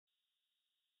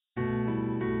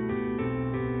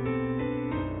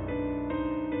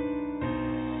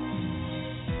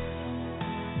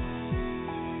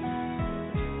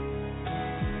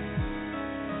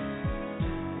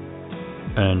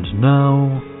And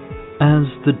now, As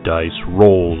the Dice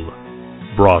Roll,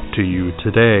 brought to you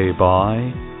today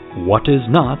by What Is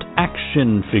Not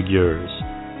Action Figures.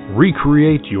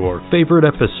 Recreate your favorite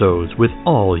episodes with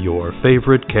all your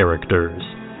favorite characters,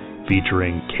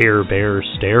 featuring Care Bear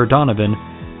Stare Donovan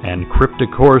and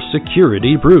Cryptocore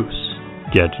Security Bruce.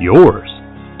 Get yours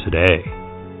today.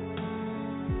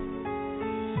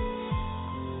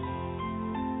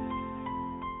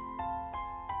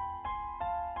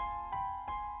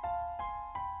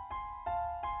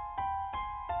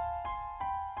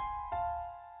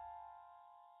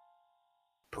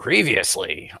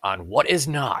 Previously on What Is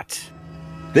Not.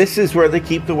 This is where they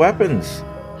keep the weapons.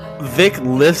 Vic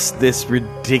lifts this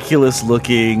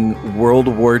ridiculous-looking World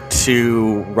War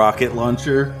II rocket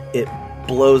launcher. It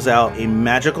blows out a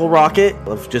magical rocket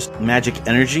of just magic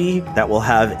energy that will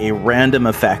have a random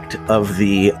effect of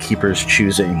the Keeper's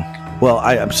choosing. Well,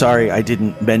 I'm sorry I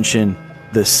didn't mention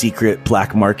the secret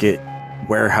black market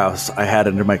warehouse I had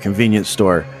under my convenience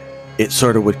store. It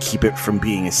sort of would keep it from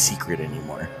being a secret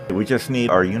anymore. We just need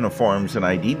our uniforms and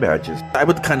ID badges. I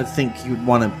would kind of think you'd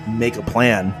want to make a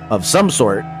plan of some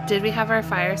sort. Did we have our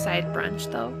fireside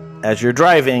brunch, though? As you're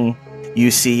driving,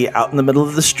 you see out in the middle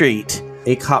of the street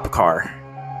a cop car.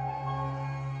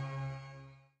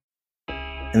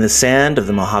 In the sand of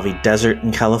the Mojave Desert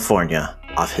in California,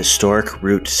 off historic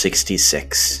Route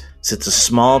 66, sits a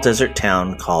small desert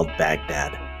town called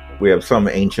Baghdad. We have some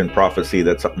ancient prophecy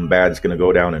that something bad's going to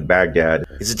go down in Baghdad.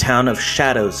 It's a town of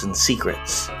shadows and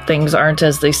secrets. Things aren't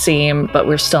as they seem, but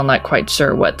we're still not quite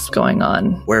sure what's going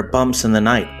on. Where bumps in the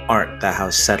night aren't the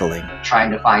house settling. Trying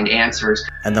to find answers.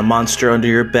 And the monster under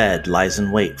your bed lies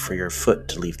in wait for your foot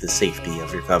to leave the safety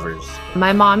of your covers.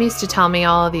 My mom used to tell me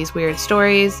all of these weird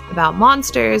stories about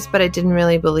monsters, but I didn't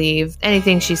really believe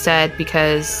anything she said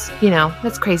because,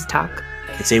 that's crazy talk.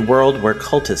 It's a world where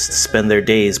cultists spend their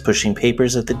days pushing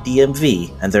papers at the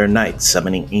DMV and their nights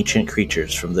summoning ancient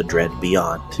creatures from the dread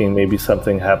beyond. Maybe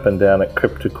something happened down at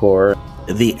Cryptocore.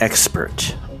 The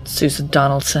expert. Susan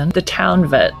Donaldson, the town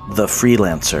vet. The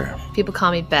freelancer. People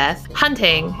call me Beth.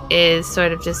 Hunting is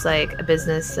sort of just like a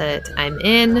business that I'm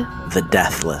in. The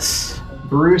deathless.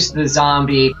 Bruce the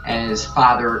zombie and his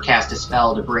father cast a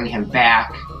spell to bring him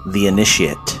back. The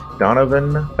initiate.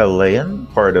 Donovan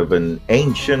Pelayan, part of an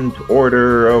ancient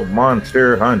order of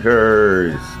monster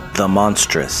hunters. The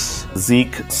monstrous.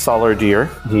 Zeke Solardier.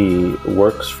 He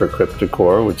works for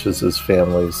Cryptocore, which is his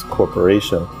family's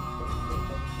corporation.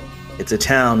 It's a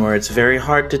town where it's very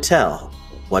hard to tell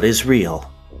what is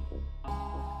real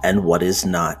and what is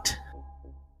not.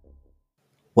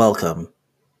 Welcome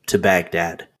to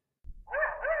Baghdad.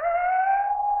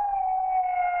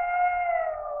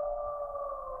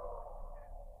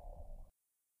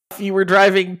 You were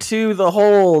driving to the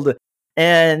hold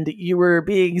and you were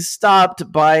being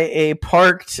stopped by a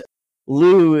parked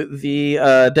Lou, the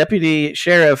deputy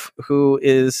sheriff, who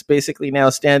is basically now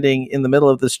standing in the middle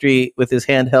of the street with his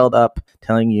hand held up,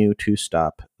 telling you to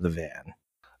stop the van.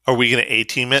 Are we going to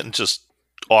A-team it and just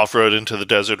off-road into the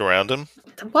desert around him?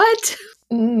 What?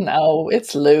 No,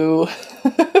 it's Lou.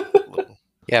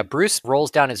 Yeah, Bruce rolls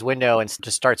down his window and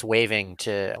just starts waving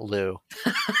to Lou.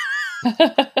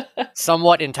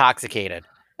 Somewhat intoxicated.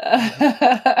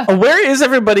 Where is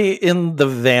everybody in the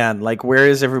van? Like, where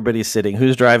is everybody sitting?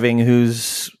 Who's driving?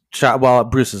 Who's shot? Well,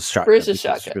 Bruce is shotgun. Bruce is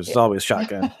shotgun. Bruce is always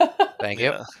shotgun. Thank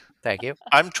you. Thank you.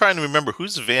 I'm trying to remember,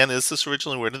 whose van is this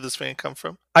originally? Where did this van come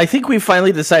from? I think we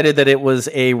finally decided that it was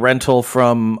a rental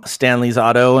from Stanley's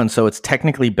Auto, and so it's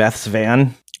technically Beth's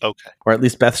van. Okay. Or at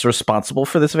least Beth's responsible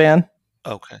for this van.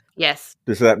 Okay. Yes.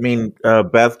 Does that mean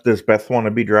does Beth want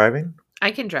to be driving? I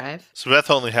can drive. So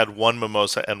Beth only had one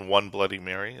mimosa and one Bloody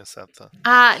Mary? Is that the...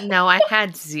 No, I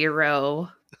had 0.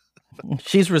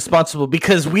 She's responsible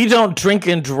because we don't drink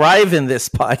and drive in this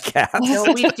podcast. No,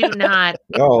 we do not.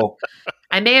 No.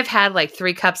 I may have had like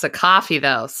 3 cups of coffee,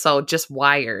 though, so just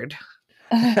wired.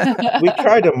 We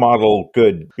try to model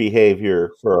good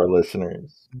behavior for our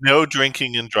listeners. No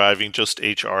drinking and driving, just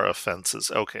HR offenses.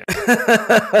 Okay.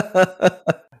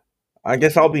 I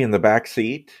guess I'll be in the back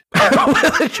seat.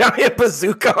 With a giant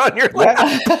bazooka on your lap.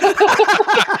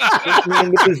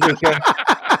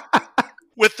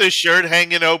 With the shirt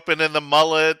hanging open and the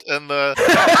mullet and the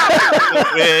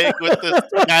wig with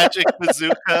the magic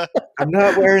bazooka. I'm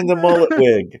not wearing the mullet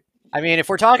wig. I mean, if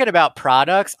we're talking about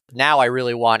products, now I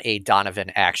really want a Donovan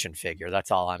action figure.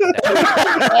 That's all I'm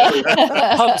saying.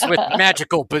 Comes with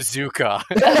magical bazooka.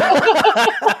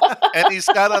 And he's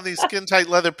got on these skin-tight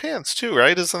leather pants, too,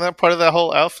 right? Isn't that part of that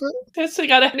whole outfit? Yes, he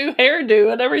got a new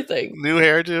hairdo and everything. New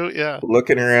hairdo, yeah.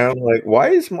 Looking around like, why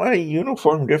is my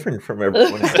uniform different from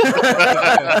everyone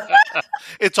else?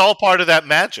 It's all part of that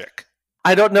magic.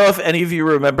 I don't know if any of you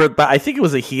remember, but I think it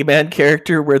was a He-Man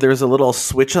character where there was a little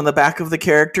switch on the back of the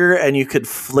character and you could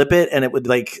flip it and it would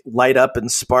like light up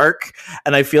and spark.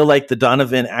 And I feel like the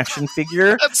Donovan action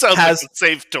figure That sounds like a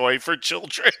safe toy for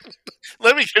children.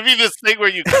 Let me give you this thing where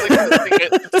you click the thing,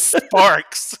 it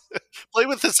sparks. Play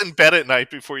with this in bed at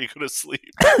night before you go to sleep.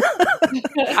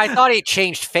 I thought he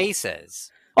changed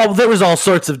faces. Oh, there was all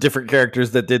sorts of different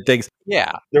characters that did things.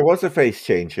 Yeah. There was a face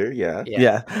changer, yeah.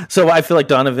 Yeah. So I feel like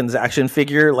Donovan's action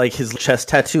figure, like his chest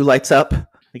tattoo lights up.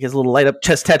 Like his little light up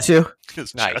chest tattoo.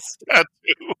 His Nice. chest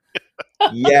tattoo.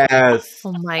 Yes.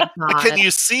 Oh my god. Can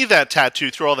you see that tattoo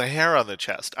through all the hair on the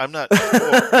chest? I'm not sure.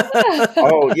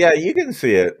 Oh, yeah, you can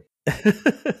see it.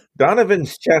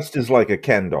 Donovan's chest is like a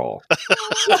Ken doll. See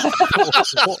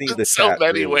the In so tattoo.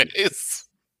 many ways.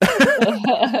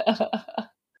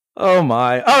 Oh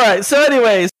my. All right. So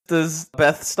anyways, does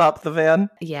Beth stop the van?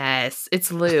 Yes,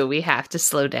 it's Lou. We have to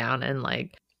slow down and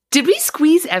like. Did we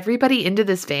squeeze everybody into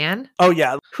this van? Oh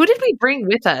yeah. Who did we bring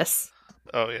with us?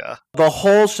 Oh, yeah. The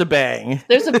whole shebang.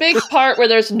 There's a big part where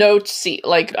there's no seat.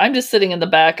 Like, I'm just sitting in the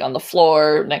back on the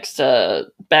floor next to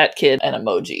Batkid and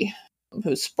Emoji,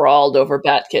 who's sprawled over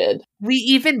Batkid. We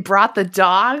even brought the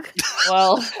dog.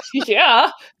 Well,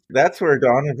 yeah. That's where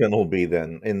Donovan will be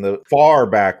then, in the far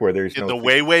back where there's In no... the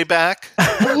way back?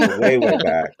 way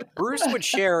back. Bruce would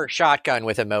share shotgun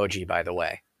with Emoji, by the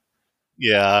way.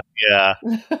 Yeah.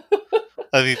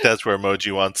 I think that's where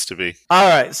Emoji wants to be. All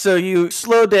right. So you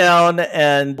slow down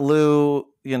and Lou,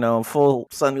 full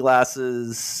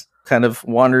sunglasses, kind of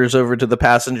wanders over to the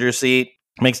passenger seat,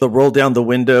 makes the roll down the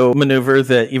window maneuver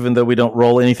that even though we don't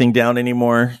roll anything down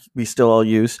anymore, we still all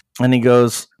use. And he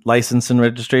goes, license and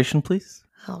registration, please.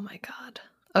 Oh my god.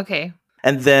 Okay.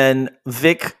 And then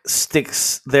Vic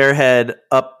sticks their head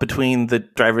up between the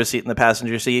driver's seat and the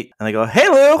passenger seat. And they go, hey,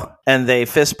 Lou. And they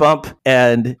fist bump.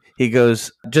 And he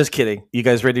goes, just kidding. You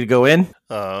guys ready to go in?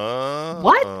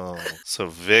 What? So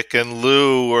Vic and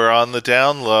Lou were on the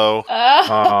down low.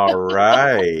 All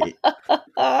right.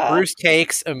 Bruce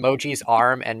takes Emoji's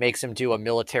arm and makes him do a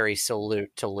military salute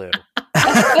to Lou.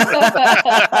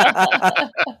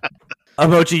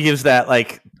 Emoji gives that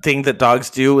thing that dogs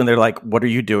do when they're like, what are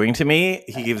you doing to me?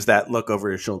 He gives that look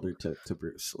over his shoulder to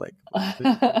Bruce. Like,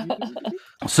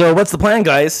 so what's the plan,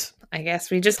 guys? I guess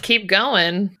we just keep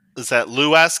going. Is that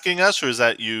Lou asking us, or is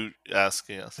that you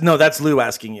asking us? No, that's Lou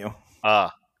asking you.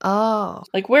 Oh.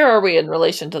 Like, where are we in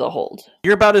relation to the hold?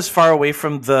 You're about as far away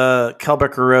from the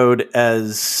Kelbecker Road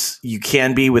as you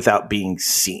can be without being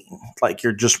seen. Like,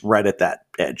 you're just right at that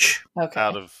edge. Okay.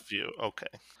 Out of view. Okay.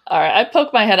 All right. I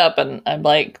poke my head up and I'm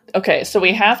like, okay, so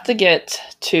we have to get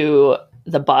to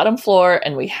the bottom floor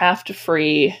and we have to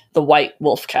free the white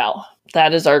wolf cow.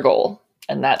 That is our goal.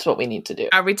 And that's what we need to do.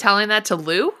 Are we telling that to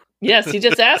Lou? Yes, he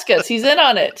just asked us. He's in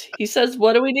on it. He says,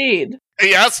 what do we need?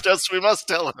 He asked us, we must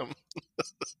tell him.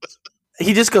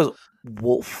 He just goes,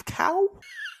 wolf cow?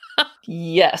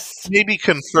 Yes. Maybe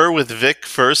confer with Vic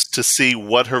first to see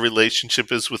what her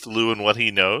relationship is with Lou and what he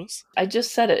knows. I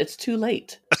just said it. It's too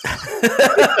late.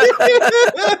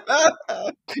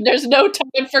 There's no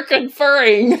time for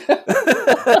conferring.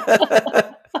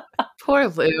 Poor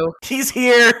Lou. He's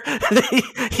here.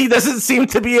 He doesn't seem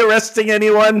to be arresting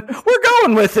anyone. We're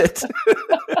going with it.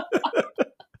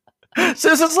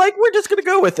 Susan's like, we're just going to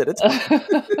go with it. It's fine.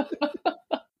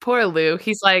 Poor Lou.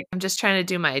 He's like, I'm just trying to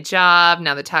do my job.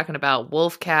 Now they're talking about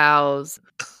wolf cows.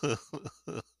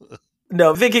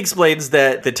 No, Vic explains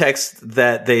that the text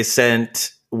that they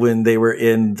sent when they were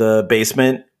in the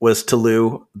basement was to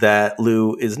Lou, that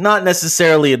Lou is not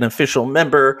necessarily an official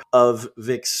member of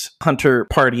Vic's hunter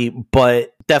party,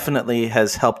 but definitely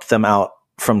has helped them out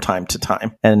from time to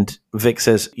time. And Vic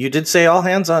says, you did say all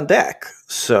hands on deck,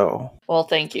 so... Well,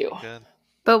 thank you. Good.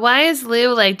 But why is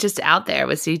Lou just out there?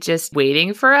 Was he just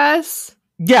waiting for us?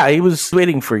 Yeah, he was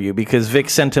waiting for you because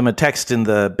Vic sent him a text in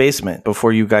the basement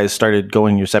before you guys started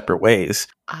going your separate ways.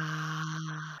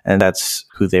 And that's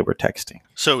who they were texting.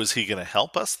 So is he going to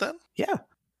help us then? Yeah.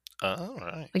 All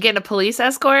right. We getting a police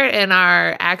escort in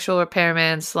our actual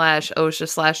repairman /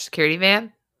 OSHA / security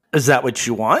van? Is that what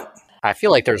you want? I feel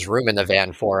like there's room in the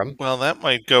van for him. Well, that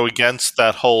might go against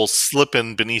that whole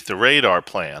slipping beneath the radar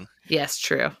plan. Yes,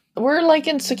 true. We're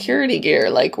in security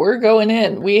gear. We're going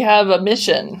in. We have a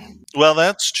mission. Well,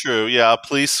 that's true. Yeah,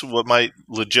 police might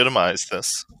legitimize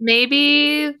this.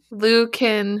 Maybe Lou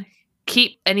can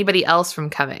keep anybody else from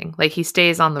coming. He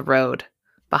stays on the road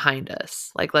behind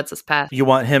us. Lets us pass. You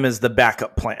want him as the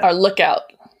backup plan. Our lookout.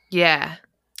 Yeah.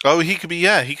 Oh, he could be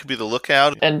the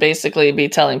lookout. And basically be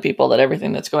telling people that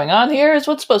everything that's going on here is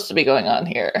what's supposed to be going on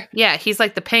here. Yeah, he's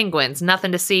like the penguins.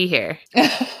 Nothing to see here.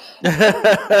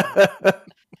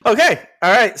 Okay.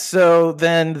 All right. So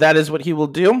then that is what he will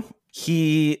do.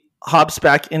 He hops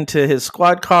back into his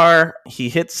squad car. He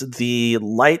hits the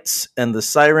lights and the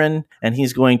siren, and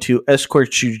he's going to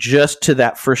escort you just to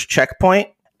that first checkpoint,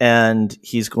 and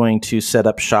he's going to set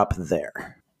up shop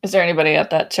there. Is there anybody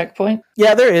at that checkpoint?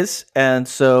 Yeah, there is. And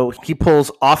so he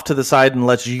pulls off to the side and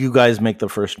lets you guys make the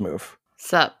first move.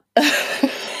 Sup?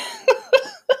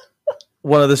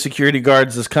 One of the security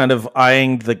guards is kind of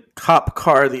eyeing the cop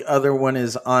car. The other one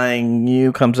is eyeing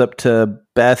you, comes up to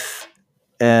Beth,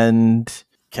 and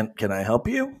can I help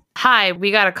you? Hi, we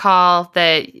got a call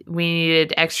that we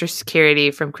needed extra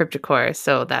security from CryptoCore,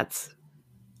 so that's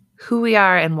who we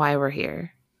are and why we're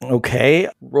here. Okay,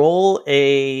 roll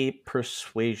a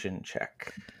persuasion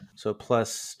check. So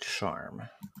plus charm.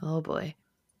 Oh boy.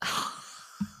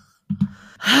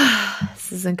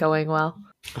 This isn't going well.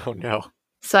 Oh no.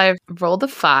 So I've rolled a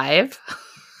 5.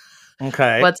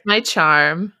 Okay. What's my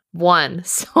charm? 1.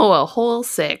 So a whole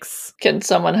 6. Can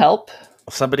someone help?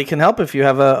 Somebody can help if you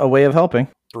have a way of helping.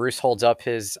 Bruce holds up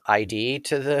his ID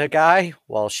to the guy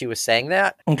while she was saying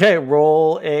that. Okay,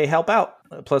 roll a help out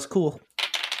plus cool.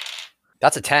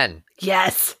 That's a 10.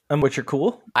 Yes. And what's your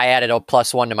cool? I added a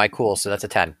 +1 to my cool, so that's a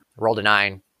 10. Rolled a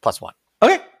 9 +1.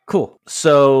 Okay, cool.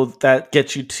 So that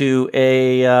gets you to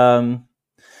a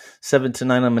 7 to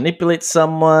 9 on manipulate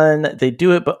someone. They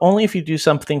do it, but only if you do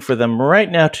something for them right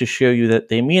now to show you that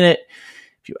they mean it.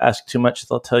 If you ask too much,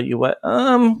 they'll tell you what.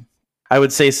 I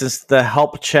would say since the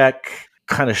help check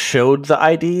kind of showed the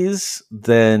IDs,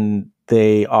 then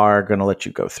they are going to let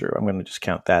you go through. I'm going to just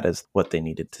count that as what they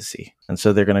needed to see. And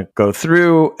so they're going to go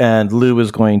through, and Lou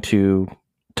is going to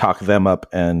talk them up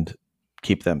and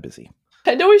keep them busy.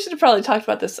 I know we should have probably talked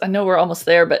about this. I know we're almost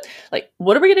there, but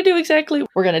what are we going to do exactly?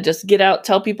 We're going to just get out,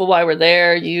 tell people why we're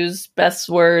there, use Beth's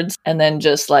words, and then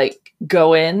just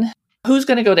go in. Who's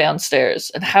going to go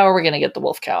downstairs, and how are we going to get the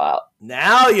wolf cow out?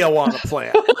 Now you want to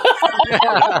plan.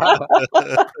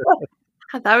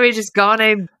 I thought we were just gone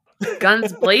in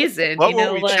guns blazing. What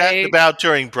were we chatting about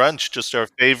during brunch? Just our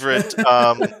favorite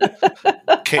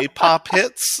K-pop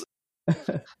hits?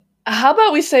 How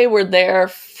about we say we're there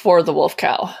for the wolf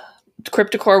cow?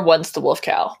 CryptoCore wants the wolf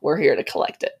cow. We're here to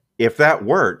collect it. If that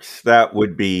works, that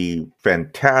would be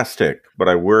fantastic. But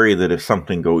I worry that if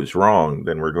something goes wrong,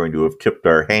 then we're going to have tipped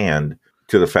our hand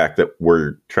to the fact that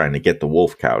we're trying to get the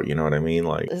wolf cow. You know what I mean?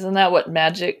 Isn't that what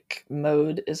magic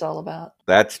mode is all about?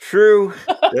 That's true.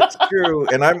 That's true.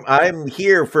 And I'm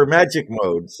here for magic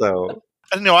mode. So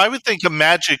I don't know. I would think a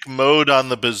magic mode on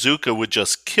the bazooka would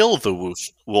just kill the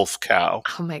wolf cow.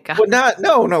 Oh my god! But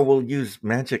no. We'll use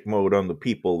magic mode on the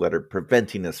people that are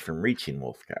preventing us from reaching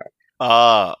wolf cow.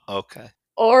 Ah, okay.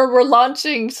 Or we're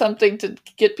launching something to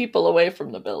get people away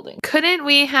from the building. Couldn't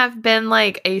we have been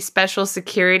a special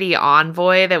security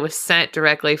envoy that was sent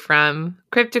directly from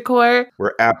CryptoCore?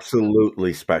 We're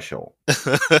absolutely special.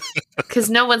 Because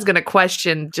no one's going to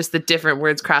question just the different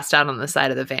words crossed out on the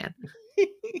side of the van.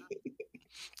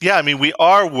 Yeah, I mean, we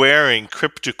are wearing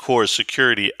CryptoCore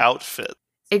security outfit.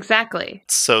 Exactly.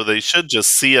 So they should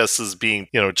just see us as being,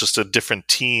 just a different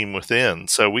team within.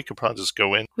 So we could probably just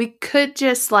go in. We could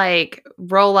just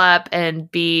roll up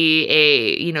and be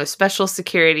a, special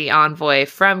security envoy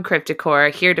from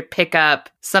CryptoCore here to pick up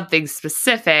something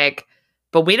specific,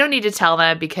 but we don't need to tell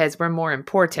them because we're more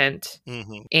important.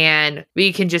 Mm-hmm. And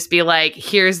we can just be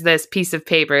here's this piece of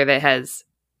paper that has,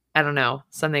 I don't know,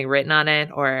 something written on it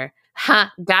or,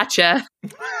 gotcha.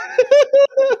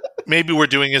 Maybe we're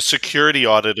doing a security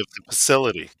audit of the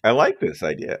facility. I like this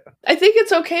idea. I think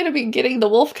it's okay to be getting the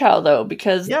wolf cow, though,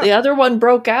 because the other one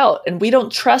broke out, and we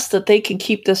don't trust that they can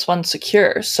keep this one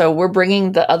secure. So we're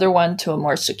bringing the other one to a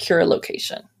more secure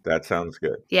location. That sounds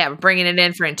good. Yeah, we're bringing it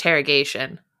in for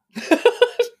interrogation.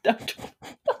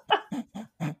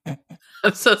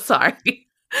 I'm so sorry.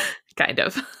 Kind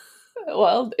of.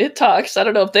 Well, it talks. I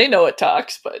don't know if they know it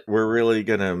talks, but we're really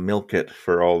going to milk it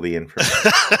for all the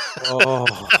information. Oh.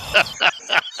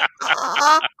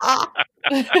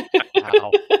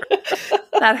 Wow.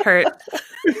 That hurt.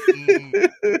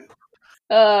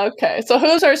 Okay, so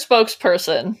who's our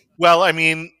spokesperson? Well, I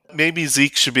mean, maybe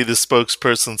Zeke should be the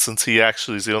spokesperson since he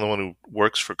actually is the only one who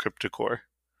works for CryptoCore.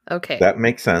 Okay. That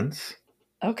makes sense.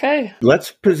 Okay.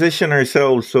 Let's position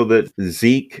ourselves so that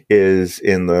Zeke is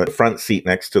in the front seat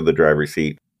next to the driver's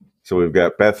seat. So we've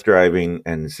got Beth driving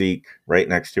and Zeke right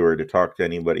next to her to talk to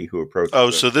anybody who approaches. Oh,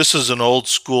 so this is an old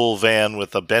school van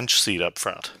with a bench seat up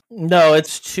front. No,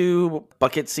 it's 2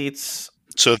 bucket seats.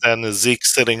 So then is Zeke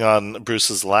sitting on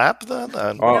Bruce's lap then?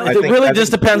 It really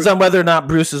just depends on whether or not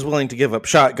Bruce is willing to give up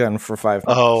shotgun for 5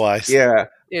 minutes. Oh, I see. Yeah.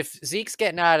 If Zeke's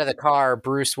getting out of the car,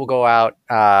 Bruce will go out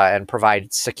and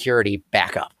provide security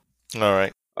backup. All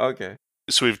right. Okay.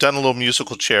 So we've done a little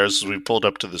musical chairs as we pulled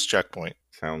up to this checkpoint.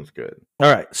 Sounds good.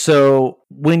 All right. So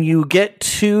when you get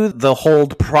to the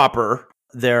hold proper,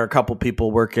 there are a couple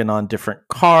people working on different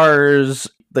cars.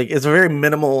 Like, it's a very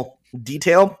minimal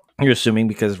detail. You're assuming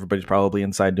because everybody's probably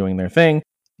inside doing their thing.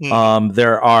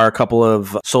 There are a couple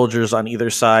of soldiers on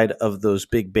either side of those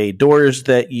big bay doors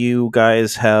that you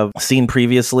guys have seen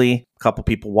previously. A couple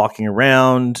people walking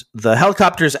around. The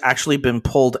helicopter's actually been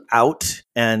pulled out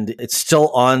and it's still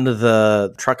on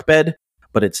the truck bed,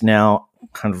 but it's now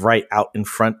kind of right out in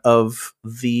front of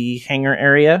the hangar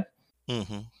area.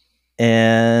 Mm-hmm.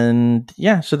 And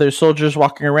yeah, so there's soldiers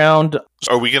walking around.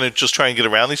 Are we going to just try and get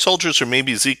around these soldiers, or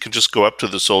maybe Zeke could just go up to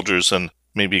the soldiers and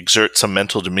maybe exert some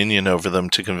mental dominion over them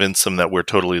to convince them that we're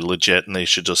totally legit and they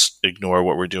should just ignore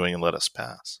what we're doing and let us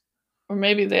pass? Or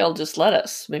maybe they'll just let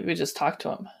us. Maybe we just talk to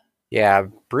them. Yeah,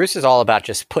 Bruce is all about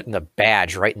just putting the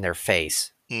badge right in their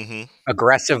face. Mm-hmm.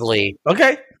 Aggressively.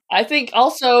 Okay. I think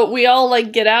also we all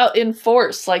like get out in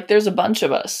force. Like there's a bunch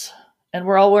of us and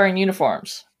we're all wearing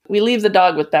uniforms. We leave the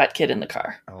dog with that kid in the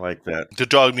car. I like that. The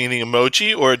dog meaning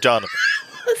emoji or Donovan?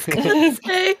 I was gonna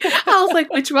say, I was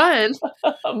like, which one?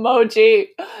 Emoji.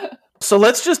 So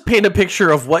let's just paint a picture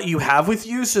of what you have with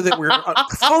you so that we're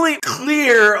fully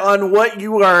clear on what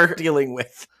you are dealing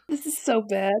with. This is so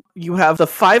bad. You have the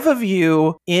 5 of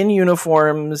you in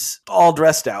uniforms, all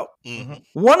dressed out. Mm-hmm.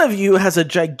 One of you has a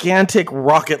gigantic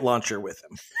rocket launcher with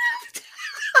him.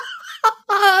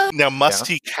 Now, must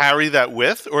he carry that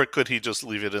with, or could he just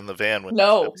leave it in the van? When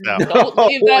No, he steps out? don't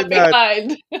leave that we're not.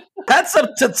 behind. That's up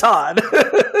to Todd.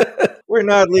 We're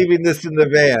not leaving this in the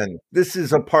van. This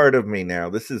is a part of me now.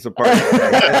 This is a part of my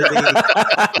identity.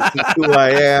 This is who I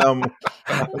am.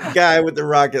 A guy with the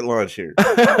rocket launcher.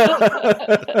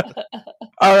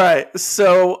 All right.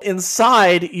 So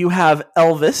inside you have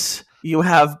Elvis, you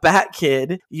have Bat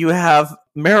Kid, you have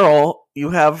Meryl,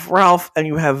 you have Ralph, and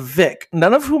you have Vic.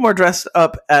 None of whom are dressed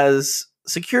up as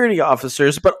security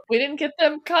officers, but We didn't get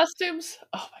them costumes.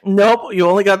 Oh my nope, you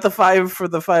only got the 5 for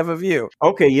the 5 of you.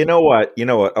 Okay, you know what?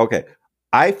 Okay.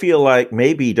 I feel like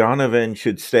maybe Donovan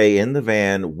should stay in the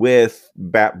van with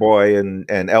Batboy and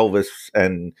Elvis,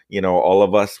 and, all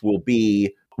of us will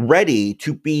be ready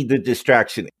to be the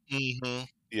distraction. Mm-hmm.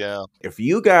 Yeah. If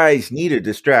you guys need a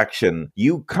distraction,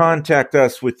 you contact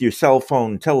us with your cell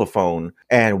phone, telephone,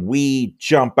 and we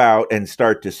jump out and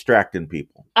start distracting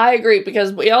people. I agree,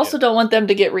 because we also don't want them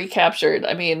to get recaptured.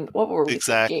 I mean, what were we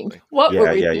Exactly. thinking? What were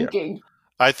we thinking?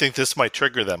 I think this might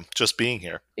trigger them, just being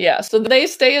here. Yeah, so they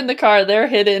stay in the car. They're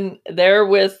hidden. They're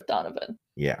with Donovan.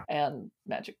 Yeah. And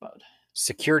Magic Mode.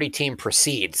 Security team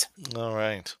proceeds. All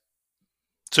right.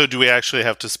 So do we actually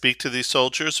have to speak to these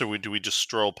soldiers, or do we just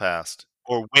stroll past?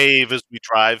 Or wave as we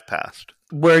drive past?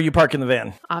 Where are you parking the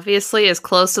van? Obviously, as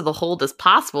close to the hold as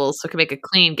possible so we can make a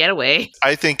clean getaway.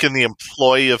 I think in the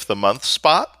Employee of the Month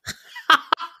spot.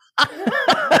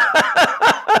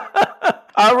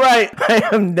 All right. I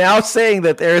am now saying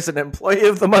that there is an Employee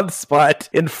of the Month spot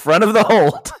in front of the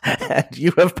hold, and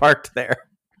you have parked there.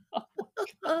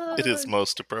 It is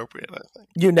most appropriate, I think.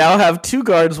 You now have 2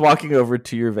 guards walking over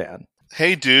to your van.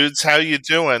 Hey, dudes, how you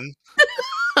doing?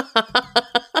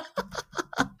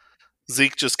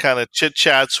 Zeke just kind of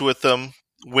chit-chats with them,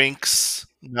 winks,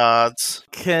 nods.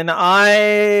 Can I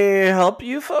help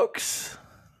you folks?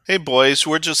 Hey, boys,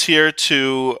 we're just here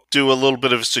to do a little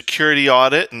bit of a security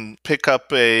audit and pick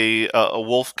up a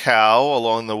wolf cow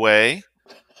along the way.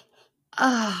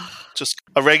 Just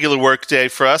a regular work day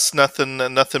for us.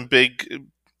 Nothing big.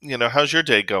 How's your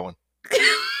day going?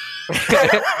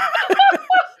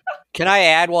 Can I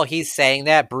add, while he's saying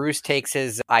that, Bruce takes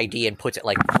his ID and puts it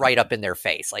right up in their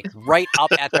face, right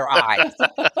up at their eyes.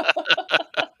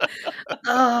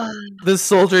 This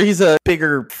soldier, he's a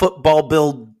bigger football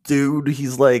build dude.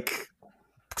 He's like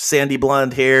sandy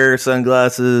blonde hair,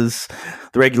 sunglasses,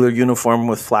 the regular uniform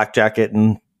with flak jacket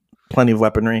and plenty of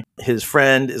weaponry. His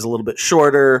friend is a little bit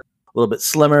shorter, a little bit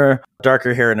slimmer,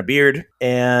 darker hair and a beard.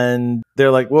 And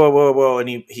they're like, whoa, whoa, whoa. And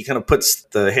he kind of puts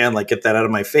the hand get that out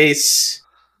of my face.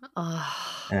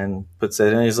 And puts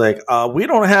it in. He's like, we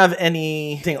don't have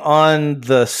anything on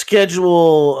the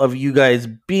schedule of you guys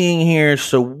being here,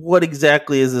 so what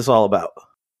exactly is this all about?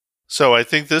 So I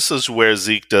think this is where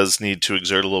Zeke does need to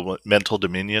exert a little mental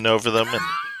dominion over them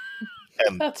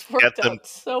and That's worked get them out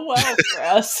so well for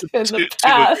us in the to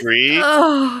past. agree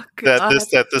Oh, God.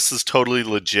 that this is totally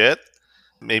legit.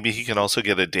 Maybe he can also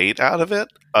get a date out of it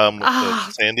with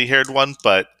the sandy-haired one,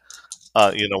 but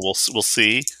we'll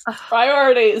see.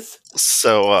 Priorities.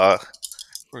 So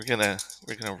we're gonna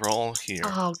roll here.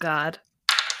 Oh, God.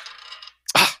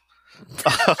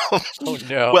 Oh,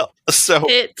 no. Well, so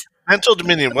It. Mental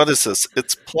Dominion, what is this?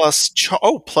 It's plus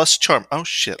plus charm. Oh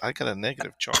shit, I got a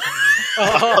negative charm.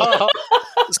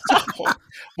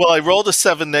 Well, I rolled a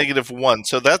 7 -1,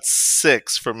 so that's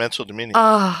 6 for Mental Dominion.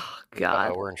 Oh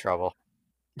God. We're in trouble.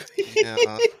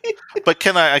 Yeah. But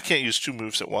I can't use 2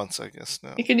 moves at once, I guess.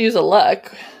 No. You can use a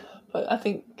luck, but I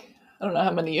don't know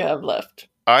how many you have left.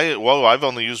 I've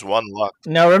only used 1 luck.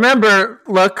 Now remember,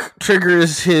 luck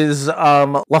triggers his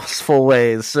lustful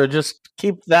ways, so just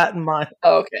keep that in mind.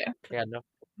 Oh, okay. Yeah, no.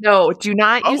 No, do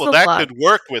not use the that luck. could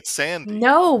work with Sandy.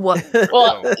 No. Well,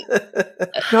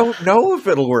 Don't know if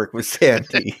it'll work with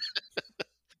Sandy.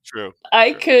 True.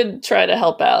 I could try to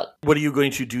help out. What are you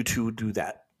going to do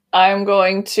that? I'm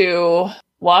going to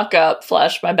walk up,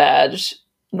 flash my badge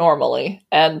normally,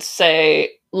 and say,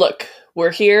 look,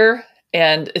 we're here,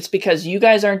 and it's because you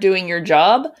guys aren't doing your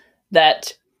job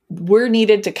that we're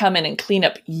needed to come in and clean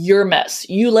up your mess.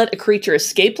 You let a creature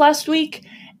escape last week,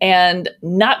 and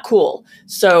not cool.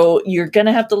 So you're going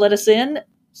to have to let us in.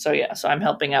 So I'm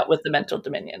helping out with the Mental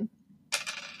Dominion.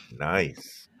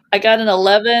 Nice. I got an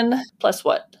 11 plus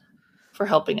what for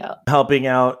helping out? Helping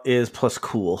out is plus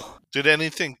cool. Did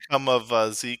anything come of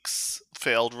Zeke's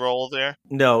failed roll there?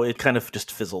 No, it kind of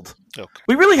just fizzled. Okay.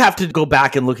 We really have to go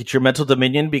back and look at your Mental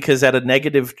Dominion, because at a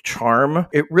negative charm,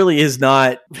 it really is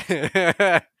not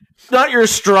your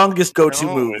strongest go-to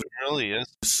move. It really is.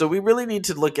 So we really need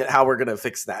to look at how we're going to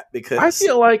fix that, because I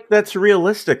feel like that's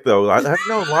realistic, though. I've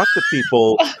known lots of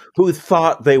people who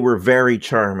thought they were very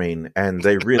charming, and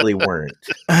they really weren't.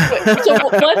 Wait, so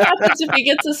what happens if he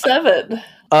gets a 7?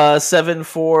 7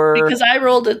 for... Because I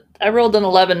rolled an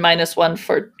 11 minus 1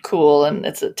 for cool, and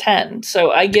it's a 10.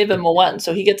 So I give him a 1,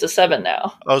 so he gets a 7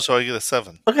 now. Oh, so I get a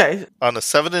 7. Okay. On a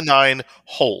 7 and 9,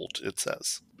 hold, it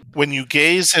says. When you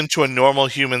gaze into a normal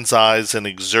human's eyes and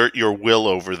exert your will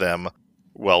over them,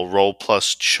 roll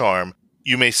plus charm,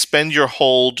 you may spend your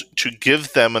hold to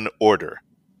give them an order.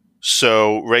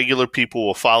 So regular people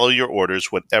will follow your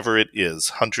orders, whatever it is.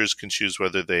 Hunters can choose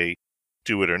whether they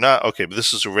do it or not. Okay, but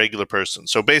this is a regular person.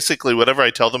 So basically, whatever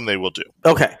I tell them, they will do.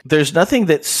 Okay. There's nothing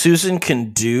that Susan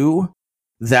can do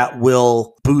that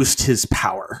will boost his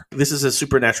power. This is a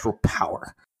supernatural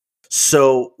power.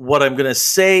 So what I'm going to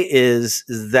say is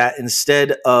that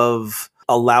instead of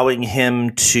allowing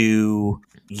him to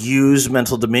use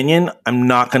Mental Dominion, I'm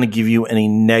not going to give you any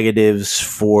negatives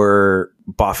for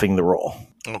buffing the roll.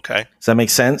 Okay. Does that make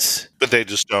sense? But they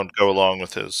just don't go along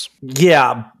with his.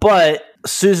 Yeah, but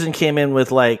Susan came in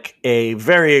with like a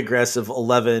very aggressive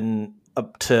 11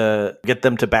 up to get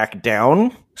them to back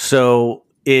down. So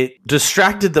it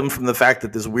distracted them from the fact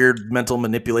that this weird mental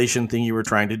manipulation thing you were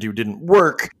trying to do didn't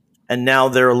work. And now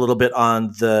they're a little bit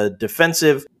on the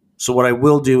defensive. So what I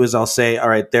will do is I'll say, all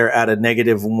right, they're at a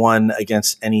 -1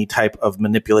 against any type of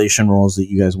manipulation rolls that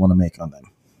you guys want to make on them.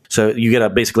 So you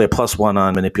get basically a +1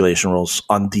 on manipulation rolls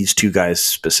on these 2 guys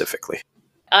specifically.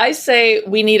 I say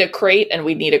we need a crate, and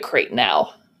we need a crate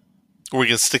now. We're going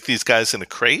to stick these guys in a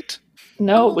crate?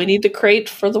 No, we need the crate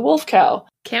for the wolf cow.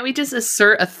 Can't we just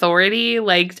assert authority?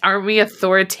 Like, aren't we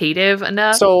authoritative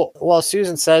enough? So, while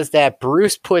Susan says that,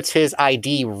 Bruce puts his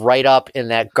ID right up in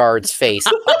that guard's face.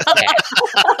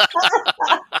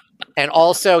 And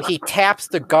also, he taps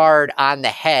the guard on the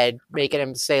head, making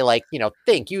him say, like,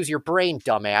 use your brain,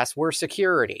 dumbass. We're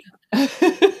security.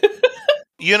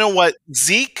 You know what?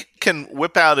 Zeke can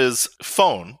whip out his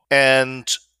phone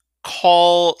and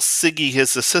call Siggy,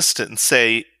 his assistant, and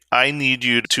say, I need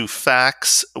you to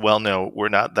fax. Well, no, we're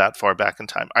not that far back in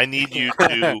time. I need you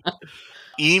to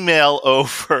email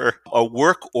over a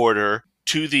work order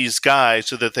to these guys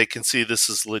so that they can see this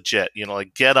is legit.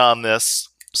 Get on this,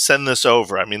 send this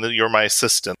over. I mean, you're my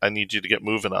assistant. I need you to get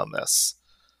moving on this,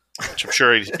 which I'm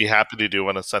sure he'd be happy to do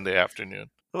on a Sunday afternoon.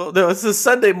 Well, no, it's a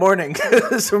Sunday morning.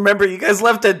 So remember, you guys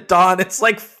left at dawn. It's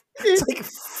like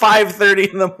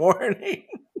 5:30 in the morning.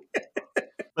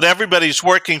 But everybody's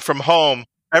working from home.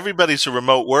 Everybody's a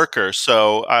remote worker,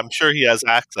 so I'm sure he has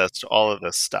access to all of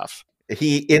this stuff.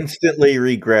 He instantly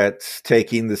regrets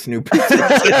taking this new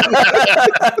position.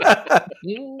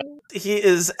 He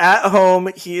is at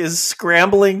home. He is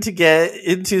scrambling to get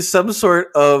into some sort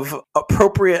of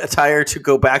appropriate attire to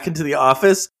go back into the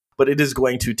office, but it is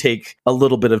going to take a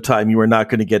little bit of time. You are not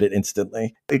going to get it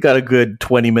instantly. It got a good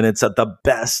 20 minutes at the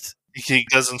best. He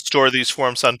doesn't store these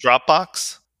forms on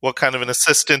Dropbox? What kind of an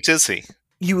assistant is he?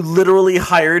 You literally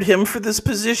hired him for this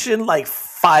position like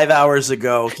 5 hours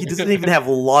ago. He doesn't even have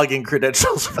login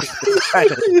credentials for this kind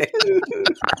of thing.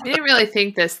 We didn't really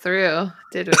think this through,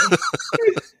 did we?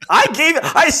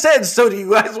 I said, so do you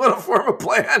guys want to form a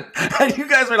plan? And you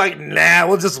guys were like, nah,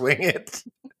 we'll just wing it.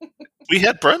 We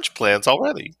had brunch plans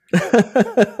already.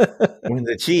 When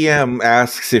the GM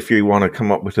asks if you want to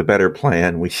come up with a better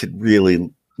plan, we should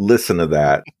really listen to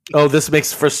that. Oh, this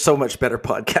makes for so much better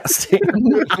podcasting.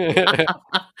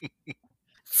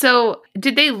 So,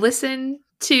 did they listen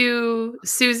to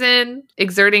Susan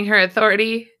exerting her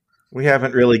authority? We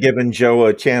haven't really given Joe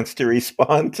a chance to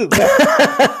respond to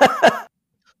that.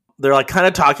 They're like kind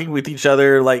of talking with each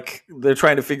other, like they're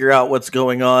trying to figure out what's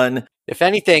going on. If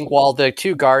anything, while the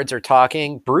two guards are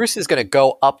talking, Bruce is going to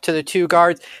go up to the two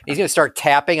guards. He's going to start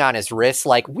tapping on his wrists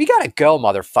like, we got to go,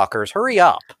 motherfuckers. Hurry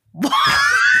up.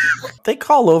 They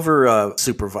call over a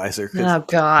supervisor because Oh,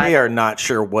 God. they are not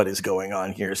sure what is going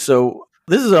on here. So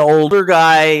this is an older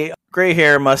guy, gray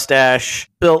hair, mustache,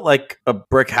 built like a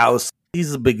brick house.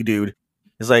 He's a big dude.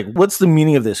 He's like, what's the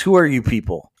meaning of this? Who are you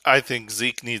people? I think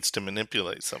Zeke needs to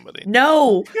manipulate somebody.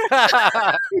 No.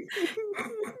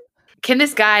 Can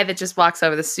this guy that just walks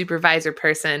over, the supervisor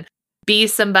person, be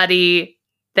somebody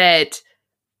that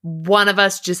one of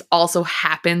us just also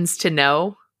happens to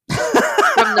know?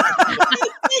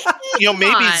 Maybe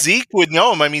on. Zeke would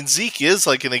know him. I mean, Zeke is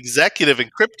like an executive in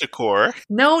CryptoCore.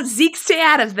 No, Zeke, stay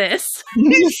out of this.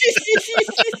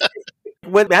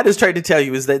 What Matt is trying to tell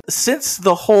you is that since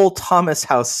the whole Thomas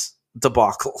House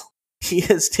debacle, he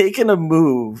has taken a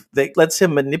move that lets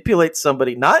him manipulate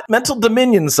somebody, not mental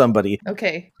dominion somebody,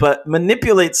 Okay. but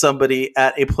manipulate somebody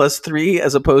at a +3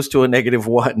 as opposed to a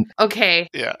 -1. Okay.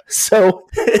 Yeah. So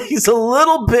he's a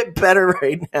little bit better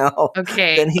right now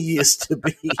Okay. than he used to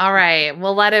be. All right.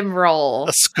 We'll let him roll.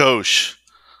 A skosh.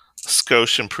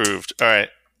 Skosh improved. All right.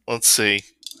 Let's see.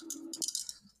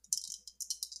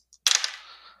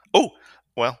 Oh,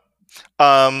 well.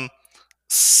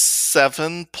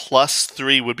 7 plus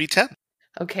 3 would be 10.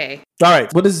 Okay. All right.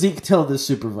 What does Zeke tell this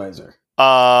supervisor?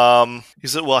 He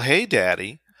said, well, hey,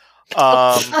 Daddy.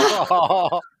 I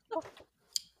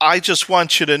just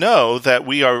want you to know that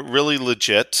we are really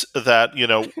legit, that,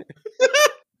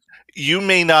 you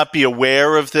may not be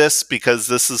aware of this because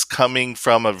this is coming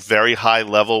from a very high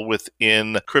level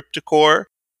within CryptoCore,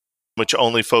 which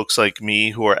only folks like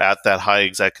me who are at that high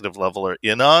executive level are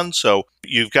in on. So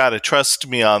you've got to trust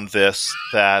me on this,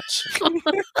 that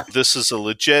this is a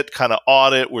legit kind of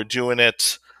audit. We're doing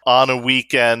it on a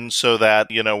weekend so that,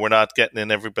 we're not getting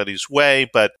in everybody's way,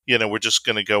 but, we're just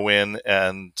going to go in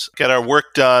and get our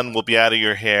work done. We'll be out of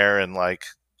your hair in like,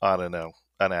 I don't know,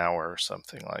 an hour or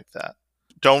something like that.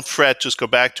 Don't fret. Just go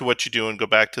back to what you're doing. Go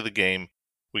back to the game.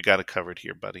 We got it covered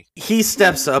here, buddy. He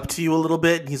steps up to you a little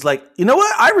bit and he's like, you know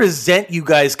what? I resent you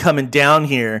guys coming down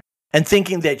here and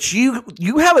thinking that you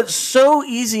have it so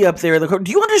easy up there in the corner.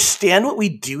 Do you understand what we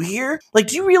do here? Like,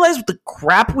 do you realize the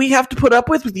crap we have to put up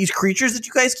with these creatures that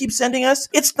you guys keep sending us?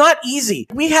 It's not easy.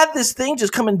 We had this thing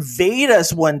just come invade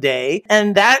us one day,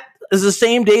 and that is the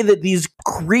same day that these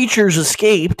creatures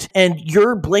escaped, and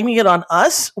you're blaming it on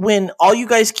us when all you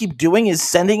guys keep doing is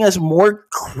sending us more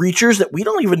creatures that we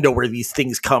don't even know where these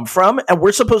things come from, and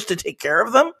we're supposed to take care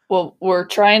of them? Well, we're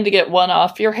trying to get one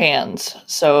off your hands.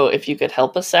 So if you could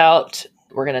help us out,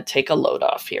 we're going to take a load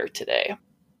off here today.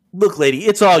 Look, lady,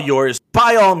 it's all yours.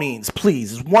 By all means,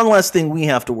 please. There's one less thing we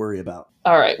have to worry about.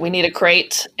 All right. We need a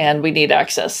crate and we need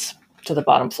access to the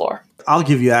bottom floor. I'll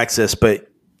give you access, but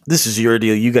this is your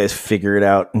deal. You guys figure it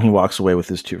out. And he walks away with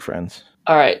his two friends.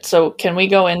 All right. So can we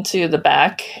go into the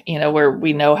back, where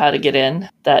we know how to get in,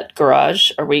 that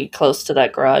garage? Are we close to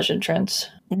that garage entrance?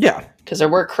 Yeah. Because there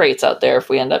were crates out there if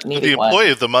we end up needing The one.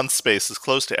 employee of the month space is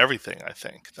close to everything, I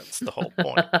think. That's the whole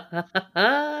point.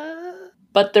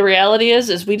 But the reality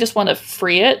is we just want to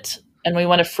free it, and we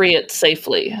want to free it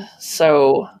safely.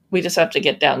 So we just have to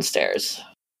get downstairs.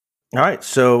 All right.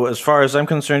 So as far as I'm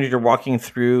concerned, you're walking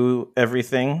through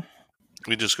everything.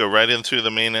 We just go right in through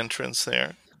the main entrance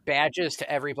there. Badges to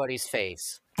everybody's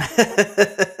face.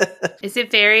 Is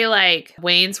it very like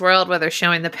Wayne's World where they're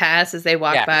showing the pass as they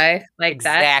walk Yeah, by? Like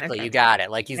exactly, that? Okay. you got it.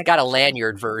 Like he's got a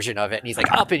lanyard version of it, and he's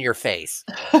like up in your face.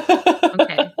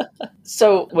 Okay.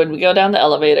 So when we go down the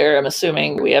elevator, I'm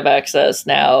assuming we have access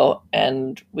now,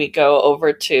 and we go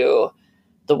over to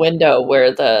the window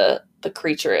where the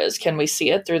creature is. Can we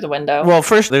see it through the window? Well,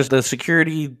 first, there's the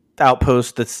security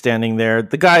outpost that's standing there.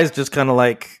 The guy's just kind of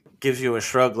like gives you a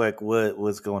shrug, like,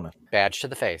 what's going on? Badge to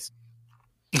the face.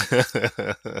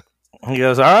 He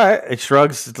goes, all right. He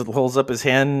shrugs, holds up his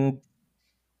hand,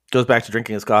 goes back to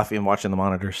drinking his coffee and watching the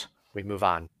monitors. We move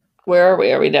on. Where are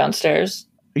we? Are we downstairs?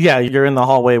 Yeah, you're in the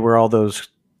hallway where all those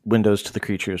windows to the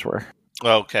creatures were.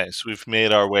 Okay, so we've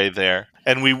made our way there.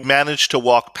 And we managed to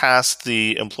walk past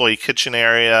the employee kitchen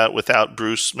area without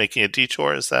Bruce making a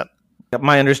detour, is that?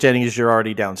 My understanding is you're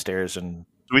already downstairs and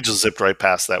We just zipped right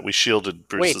past that. We shielded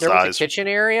Bruce's Wait, there was eyes. a kitchen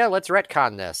area? Let's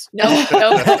retcon this. Nope.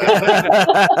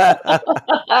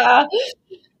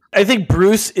 I think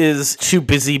Bruce is too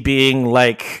busy being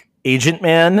like Agent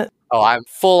Man. Oh, I'm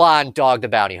full on Dog the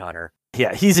Bounty Hunter.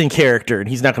 Yeah, he's in character, and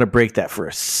he's not going to break that for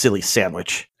a silly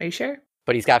sandwich. Are you sure?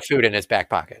 But he's got food in his back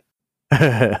pocket.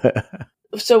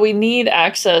 So we need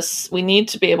access. We need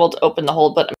to be able to open the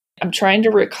hold, but I'm trying to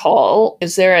recall,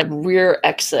 is there a rear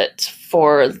exit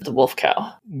for the wolf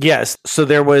cow? Yes. So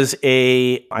there was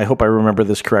I hope I remember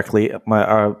this correctly.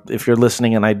 If you're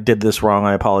listening and I did this wrong,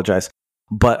 I apologize.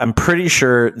 But I'm pretty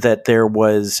sure that there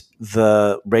was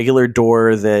the regular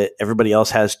door that everybody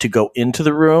else has to go into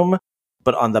the room.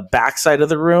 But on the back side of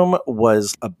the room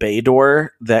was a bay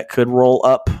door that could roll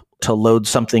up to load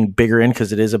something bigger in,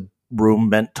 because it is a room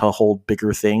meant to hold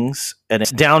bigger things. And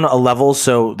it's down a level,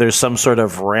 so there's some sort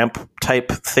of ramp type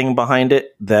thing behind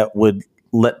it that would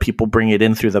let people bring it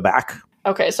in through the back.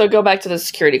 Okay, so go back to the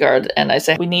security guard and I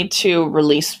say, we need to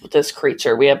release this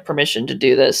creature. We have permission to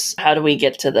do this. How do we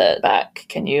get to the back?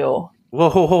 Can you... Whoa,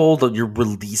 hold on. You're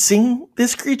releasing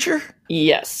this creature?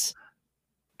 Yes.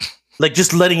 Like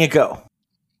just letting it go?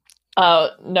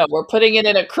 No, we're putting it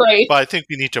in a crate. But I think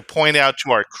we need to point out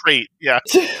to our crate. Yeah.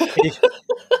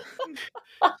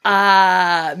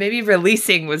 Maybe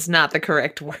releasing was not the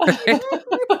correct word.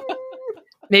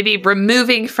 Maybe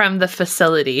removing from the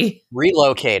facility.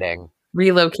 Relocating.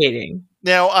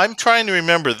 Now, I'm trying to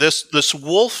remember, this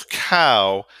wolf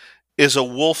cow is a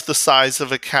wolf the size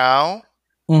of a cow?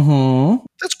 Mm-hmm.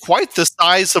 That's quite the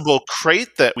sizable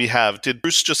crate that we have. Did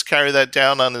Bruce just carry that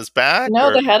down on his back? No,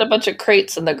 or? they had a bunch of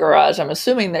crates in the garage. I'm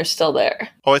assuming they're still there.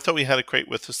 Oh, I thought we had a crate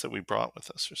with us that we brought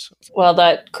with us or something. Well,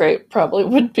 that crate probably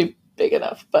wouldn't be big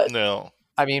enough, but... No.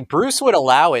 I mean, Bruce would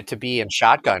allow it to be in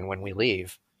shotgun when we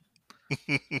leave.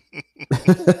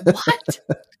 What?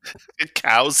 A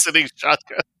cow sitting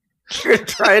shotgun. You're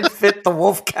trying to fit the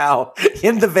wolf cow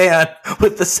in the van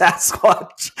with the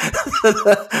Sasquatch,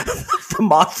 the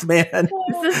Mothman.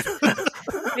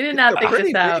 We did not think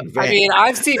this out. I mean,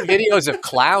 I've seen videos of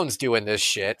clowns doing this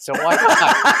shit, so why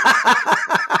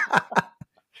not?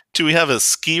 Do we have a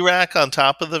ski rack on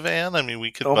top of the van? I mean,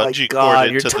 we could bungee God,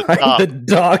 cord it to you're the tying top. the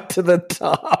dog to the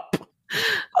top.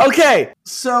 Okay,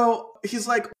 so he's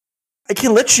like, I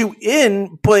can let you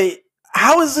in, but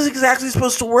how is this exactly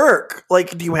supposed to work?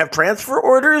 Like, do you have transfer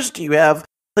orders? Do you have,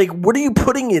 like, what are you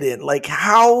putting it in? Like,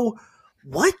 how,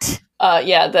 what?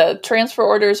 Yeah, the transfer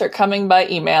orders are coming by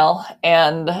email,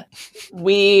 and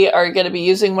we are going to be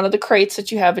using one of the crates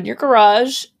that you have in your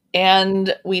garage,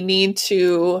 and we need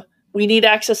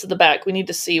access to the back. We need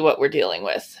to see what we're dealing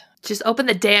with. Just open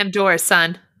the damn door,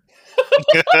 son.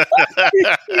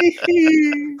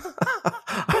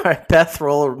 All right, Beth,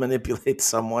 roll or manipulate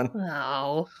someone.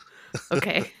 Oh.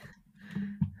 Okay.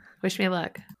 Wish me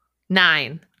luck.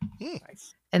 9.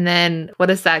 Nice. And then what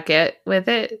does that get with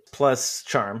it? Plus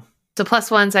charm. So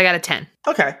plus 1, so I got a 10.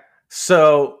 Okay.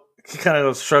 So he kind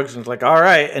of shrugs and is like, all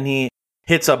right. And he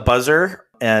hits a buzzer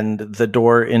and the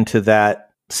door into that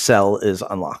cell is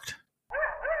unlocked.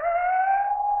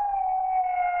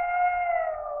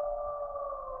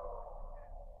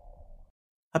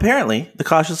 Apparently, the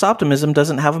cautious optimism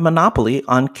doesn't have a monopoly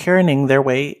on carrying their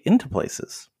way into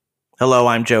places. Hello,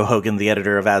 I'm Joe Hogan, the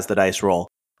editor of As the Dice Roll.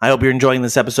 I hope you're enjoying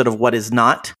this episode of What Is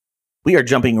Not. We are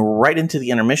jumping right into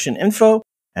the intermission info,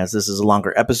 as this is a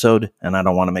longer episode, and I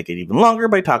don't want to make it even longer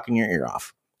by talking your ear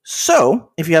off.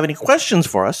 So, if you have any questions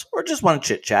for us, or just want to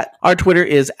chit-chat, our Twitter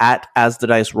is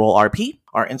 @AsTheDiceRollRP,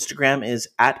 our Instagram is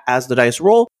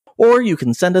 @AsTheDiceRoll, or you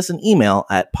can send us an email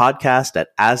at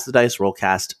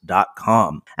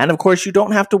podcast@asthedicerollcast.com. And of course, you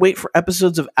don't have to wait for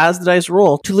episodes of As the Dice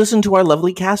Roll to listen to our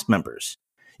lovely cast members.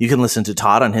 You can listen to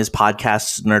Todd on his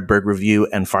podcasts Nerdberg Review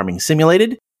and Farming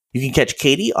Simulated. You can catch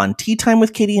Katie on Tea Time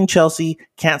with Katie and Chelsea,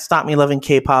 Can't Stop Me Loving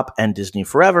K-Pop, and Disney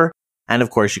Forever. And of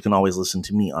course, you can always listen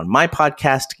to me on my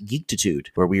podcast, Geektitude,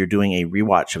 where we are doing a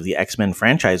rewatch of the X-Men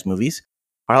franchise movies.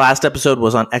 Our last episode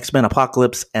was on X-Men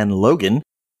Apocalypse and Logan,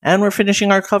 and we're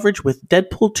finishing our coverage with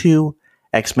Deadpool 2,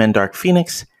 X-Men Dark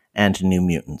Phoenix, and New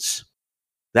Mutants.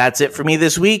 That's it for me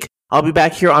this week. I'll be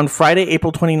back here on Friday,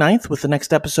 April 29th with the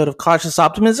next episode of Cautious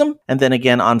Optimism, and then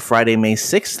again on Friday, May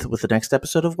 6th with the next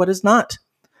episode of What Is Not.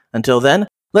 Until then,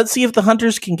 let's see if the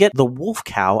hunters can get the wolf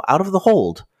cow out of the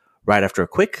hold, right after a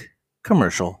quick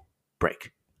commercial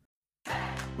break.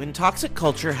 When toxic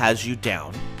culture has you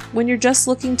down, when you're just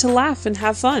looking to laugh and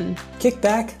have fun, kick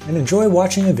back and enjoy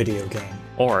watching a video game,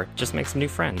 or just make some new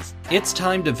friends, it's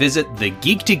time to visit the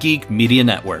Geek to Geek Media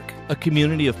Network, a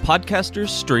community of podcasters,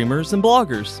 streamers, and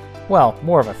bloggers. Well,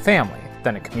 more of a family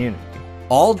than a community.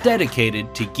 All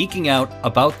dedicated to geeking out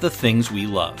about the things we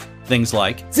love. things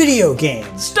like video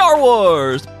games, Star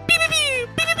Wars,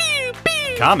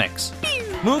 comics,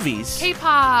 movies,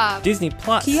 K-pop, Disney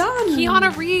Plus,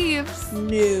 Keanu Reeves.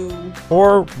 No.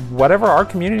 or whatever our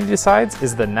community decides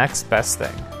is the next best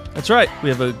thing. That's right. We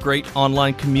have a great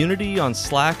online community on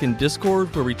Slack and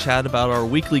Discord where we chat about our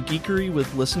weekly geekery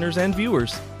with listeners and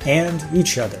viewers. and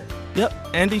each other. Yep,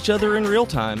 and each other in real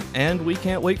time, and we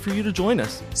can't wait for you to join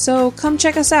us. So come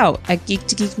check us out at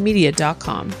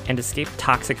geek2geekmedia.com. and escape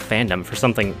toxic fandom for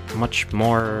something much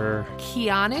more.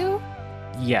 Keanu?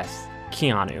 Yes,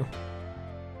 Keanu.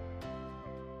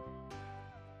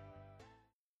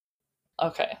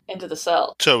 Okay, into the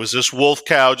cell. So is this wolf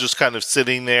cow just kind of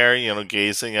sitting there,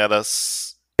 gazing at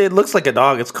us? It looks like a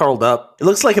dog. It's curled up. It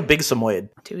looks like a big Samoyed.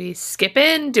 Do we skip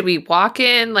in? Do we walk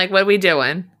in? Like, what are we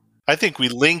doing? I think we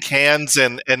link hands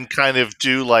and kind of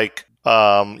do like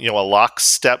a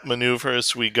lockstep maneuver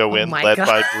as we go in, my led God.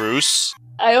 by Bruce.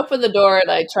 I open the door and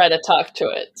I try to talk to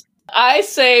it. I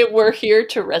say, we're here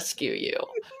to rescue you.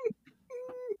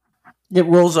 It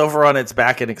rolls over on its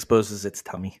back and exposes its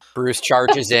tummy. Bruce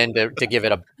charges in to give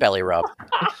it a belly rub.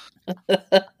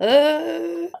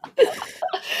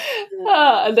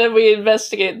 And then we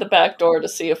investigate the back door to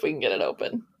see if we can get it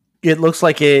open. It looks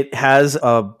like it has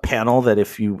a panel that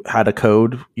if you had a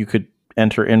code, you could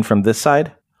enter in from this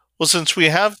side. Well, since we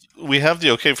have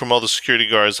the okay from all the security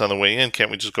guards on the way in,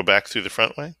 can't we just go back through the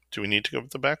front way? Do we need to go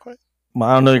the back way? Well,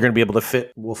 I don't know you're going to be able to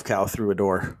fit Wolf Cow through a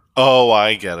door. Oh,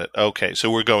 I get it. Okay, so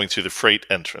we're going through the freight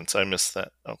entrance. I missed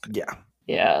that. Okay. Yeah.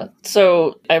 Yeah.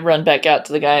 So I run back out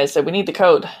to the guy and say, we need the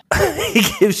code. He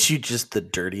gives you just the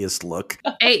dirtiest look.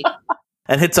 Hey,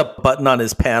 And hits a button on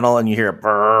his panel and you hear a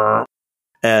brrr.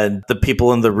 And the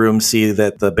people in the room see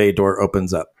that the bay door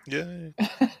opens up. Yay.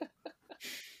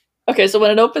 Okay, so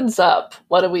when it opens up,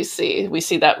 what do we see? We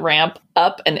see that ramp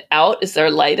up and out. Is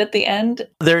there light at the end?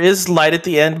 There is light at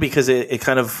the end because it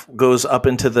kind of goes up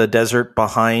into the desert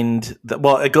behind.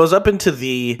 It goes up into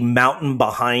the mountain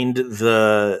behind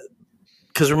the.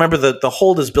 Because remember, the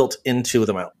hold is built into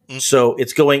the mountain. Mm-hmm. So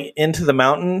it's going into the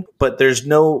mountain, but there's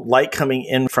no light coming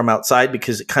in from outside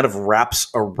because it kind of wraps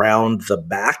around the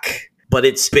back. But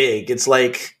it's big. It's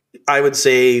like, I would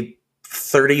say,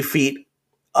 30 feet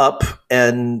up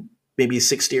and maybe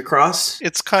 60 across.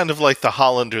 It's kind of like the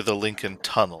Holland or the Lincoln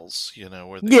tunnels,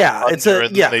 where they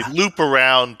they loop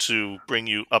around to bring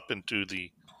you up into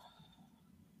the.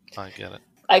 I get it.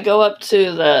 I go up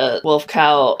to the wolf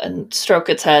cow and stroke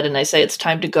its head and I say, it's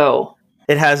time to go.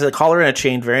 It has a collar and a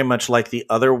chain very much like the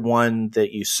other one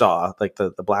that you saw, like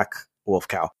the black wolf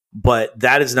cow. But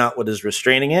that is not what is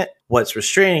restraining it. What's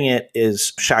restraining it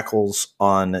is shackles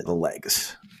on the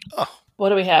legs. Oh. What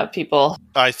do we have, people?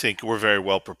 I think we're very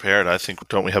well prepared. I think,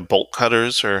 don't we have bolt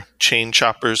cutters or chain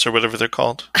choppers or whatever they're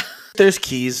called? There's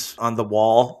keys on the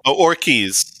wall. Oh, or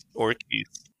keys.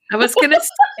 I was going to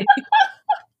say.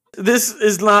 This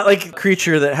is not like a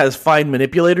creature that has fine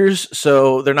manipulators,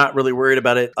 so they're not really worried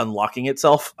about it unlocking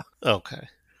itself. Okay.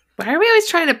 Why are we always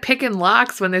trying to pick in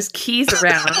locks when there's keys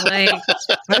around? Like,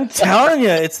 I'm telling you,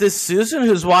 it's this Susan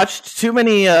who's watched too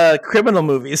many criminal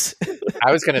movies.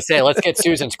 I was going to say, let's get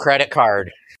Susan's credit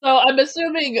card. So I'm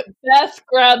assuming Beth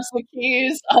grabs the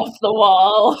keys off the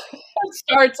wall and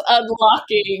starts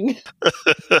unlocking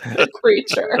the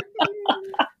creature.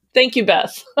 Thank you,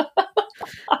 Beth.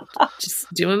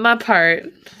 just doing my part.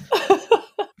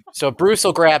 So Bruce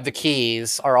will grab the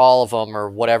keys, or all of them, or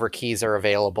whatever keys are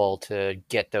available to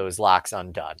get those locks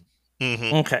undone.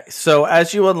 Mm-hmm. Okay, so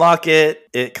as you unlock it,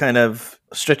 it kind of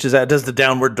stretches out, does the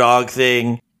downward dog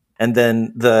thing, and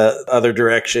then the other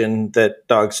direction that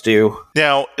dogs do.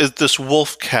 Now, is this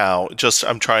wolf cow,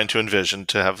 I'm trying to envision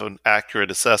to have an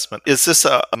accurate assessment, is this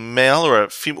a male or a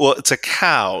female? Well, it's a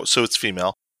cow, so it's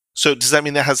female. So does that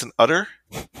mean it has an udder?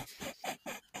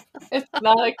 It's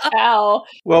not a cow.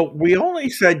 Well, we only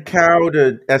said cow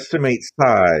to estimate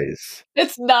size.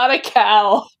 It's not a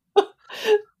cow.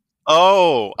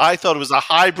 Oh, I thought it was a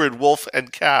hybrid wolf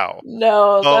and cow.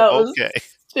 No, that was okay.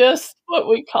 just what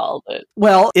we called it.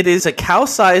 Well, it is a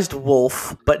cow-sized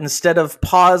wolf, but instead of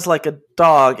paws like a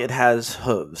dog, it has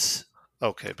hooves.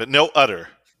 Okay, but no udder.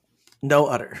 No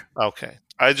udder. Okay.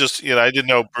 I just, I didn't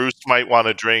know Bruce might want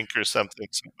a drink or something.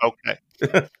 So,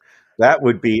 okay. That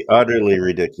would be utterly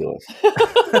ridiculous.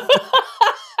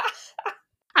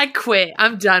 I quit.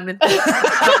 I'm done with this.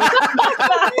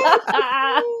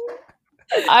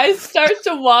 I start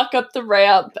to walk up the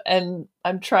ramp and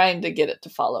I'm trying to get it to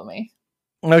follow me.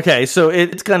 Okay, so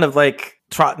it's kind of like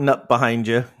trotting up behind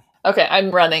you. Okay, I'm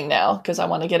running now because I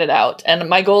want to get it out. And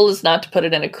my goal is not to put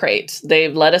it in a crate.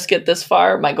 They've let us get this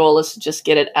far. My goal is to just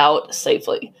get it out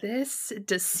safely. This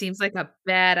just seems like a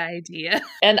bad idea.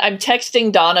 And I'm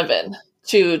texting Donovan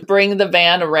to bring the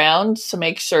van around to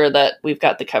make sure that we've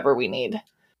got the cover we need.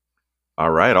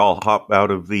 All right, I'll hop out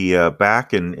of the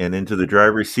back and into the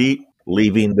driver's seat,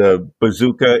 leaving the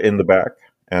bazooka in the back,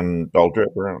 and I'll drive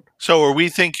around. So are we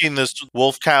thinking this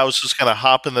wolf cow is just going to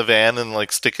hop in the van and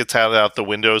like stick its head out the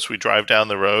window as we drive down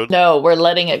the road? No, we're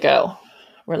letting it go.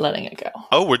 We're letting it go.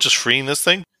 Oh, we're just freeing this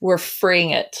thing? We're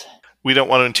freeing it. We don't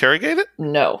want to interrogate it?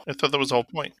 No. I thought that was the whole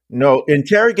point. No,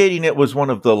 interrogating it was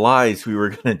one of the lies we were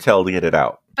going to tell to get it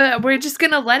out. But we're just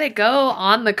going to let it go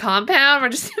on the compound? We're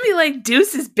just going to be like,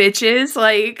 deuces, bitches.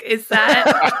 Like, is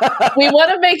that... We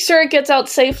want to make sure it gets out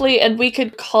safely, and we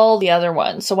could call the other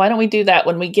one. So why don't we do that?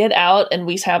 When we get out and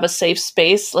we have a safe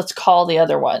space, let's call the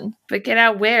other one. But get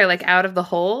out where? Like, out of the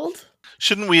hold?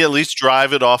 Shouldn't we at least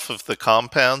drive it off of the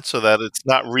compound so that it's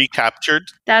not recaptured?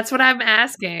 That's what I'm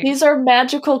asking. These are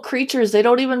magical creatures. They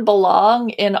don't even belong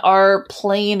in our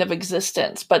plane of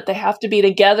existence, but they have to be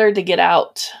together to get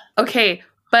out. Okay,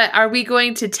 but are we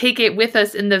going to take it with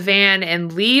us in the van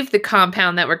and leave the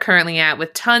compound that we're currently at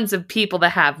with tons of people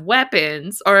that have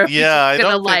weapons? Or are we I just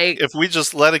gonna, don't think if we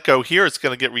just let it go here, it's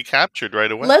going to get recaptured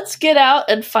right away. Let's get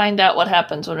out and find out what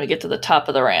happens when we get to the top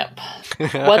of the ramp.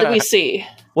 What do we see?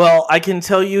 Well, I can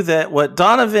tell you that what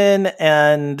Donovan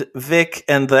and Vic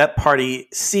and that party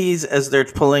sees as they're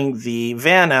pulling the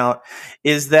van out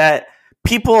is that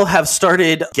people have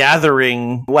started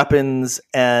gathering weapons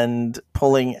and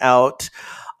pulling out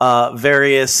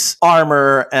various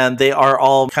armor, and they are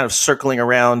all kind of circling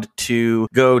around to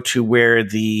go to where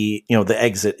the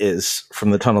exit is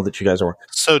from the tunnel that you guys are working.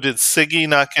 So did Siggy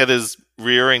not get his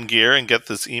rear in gear and get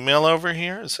this email over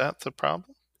here? Is that the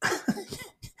problem?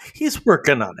 He's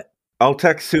working on it. I'll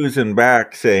text Susan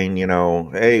back saying,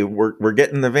 hey, we're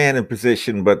getting the van in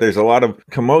position, but there's a lot of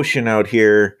commotion out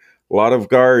here. A lot of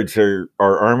guards are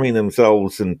arming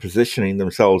themselves and positioning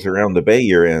themselves around the bay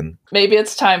you're in. Maybe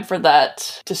it's time for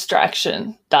that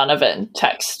distraction, Donovan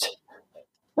text.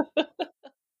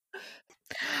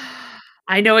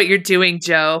 I know what you're doing,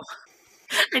 Joe.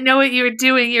 I know what you were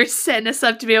doing. You're setting us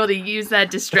up to be able to use that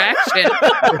distraction.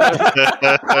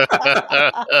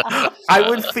 I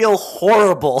would feel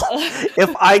horrible if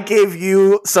I gave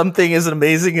you something as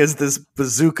amazing as this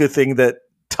bazooka thing that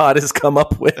Todd has come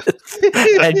up with,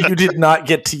 and you did not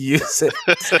get to use it.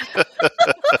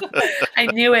 I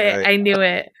knew it. Right. I knew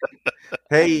it.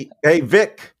 Hey,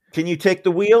 Vic, can you take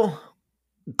the wheel?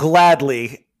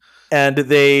 Gladly. And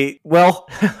they, roll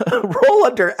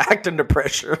act under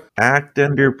pressure. Act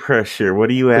under pressure. What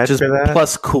do you add Which is for that?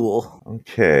 plus cool.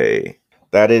 Okay.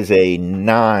 That is a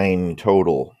 9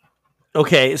 total.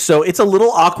 Okay, so it's a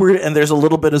little awkward, and there's a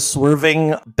little bit of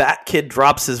swerving. Bat Kid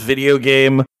drops his video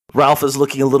game. Ralph is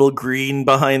looking a little green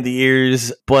behind the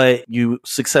ears, but you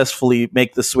successfully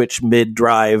make the switch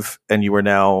mid-drive, and you are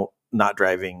now not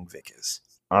driving. Vic is.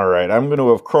 All right. I'm going to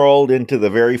have crawled into the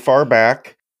very far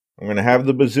back. I'm going to have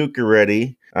the bazooka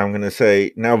ready. I'm going to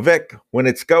say, now, Vic, when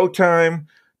it's go time,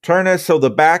 turn us so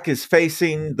the back is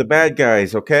facing the bad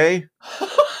guys, okay?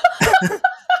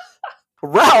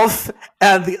 Ralph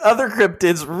and the other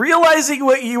cryptids, realizing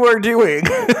what you are doing,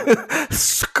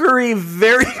 scurry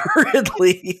very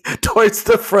hurriedly towards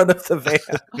the front of the van.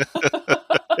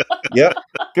 Yep.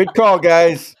 Good call,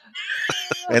 guys.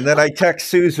 And then I text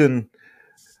Susan,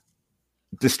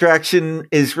 distraction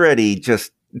is ready.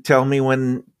 Just tell me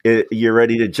when you're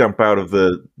ready to jump out of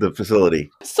the facility.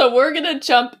 So we're going to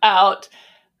jump out.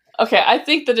 Okay, I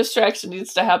think the distraction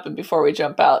needs to happen before we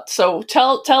jump out. So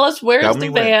tell us where's the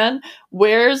van,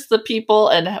 where's the people,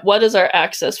 and what is our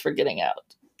access for getting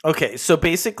out? Okay, so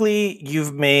basically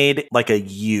you've made like a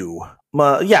U.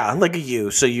 Like a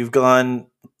U. So you've gone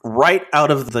right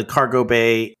out of the cargo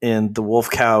bay in the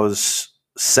wolf cow's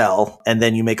cell, and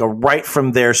then you make a right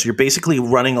from there. So you're basically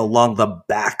running along the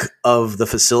back of the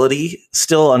facility,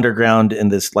 still underground in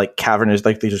this like cavernous,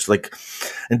 like there's just like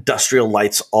industrial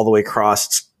lights all the way across.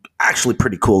 It's actually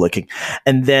pretty cool looking.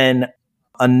 And then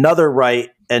another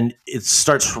right, and it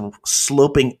starts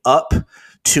sloping up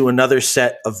to another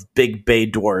set of big bay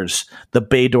doors. The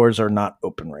bay doors are not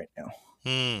open right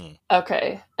now.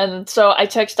 Okay. And so I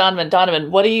text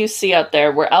Donovan, what do you see out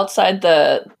there? We're outside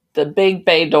the big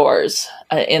bay doors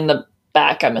in the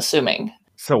back, I'm assuming.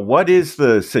 So what is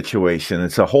the situation?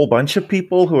 It's a whole bunch of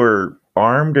people who are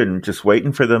armed and just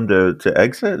waiting for them to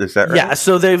exit? Is that right? Yeah,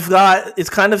 so they've got, it's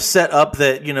kind of set up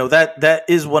that, that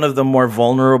is one of the more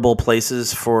vulnerable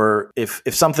places for if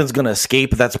something's going to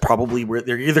escape, that's probably where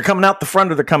they're either coming out the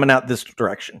front or they're coming out this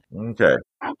direction. Okay.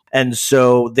 And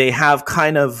so they have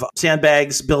kind of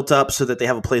sandbags built up so that they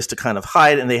have a place to kind of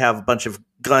hide, and they have a bunch of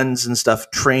guns and stuff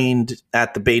trained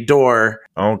at the bay door.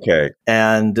 Okay.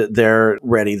 And they're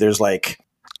ready. There's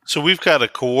So we've got to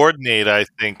coordinate, I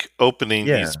think, opening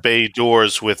these bay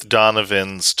doors with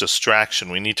Donovan's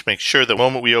distraction. We need to make sure that the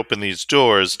moment we open these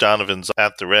doors, Donovan's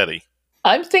at the ready.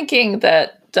 I'm thinking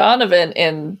that Donovan,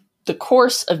 in the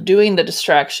course of doing the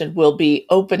distraction, will be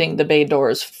opening the bay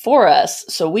doors for us.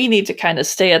 So we need to kind of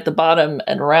stay at the bottom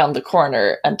and around the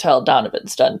corner until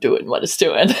Donovan's done doing what it's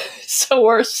doing. So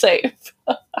we're safe.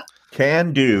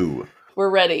 Can do.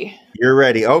 We're ready. You're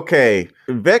ready. Okay.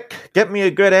 Vic, get me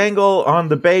a good angle on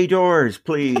the bay doors,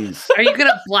 please. Are you going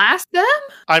to blast them?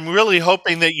 I'm really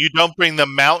hoping that you don't bring the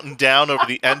mountain down over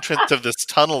the entrance of this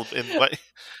tunnel and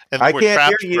I we're can't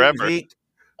trapped hear you, forever. Zeke.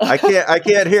 I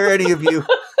can't hear any of you.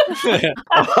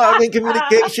 All I'm in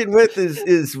communication with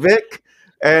is Vic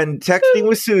and texting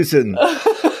with Susan.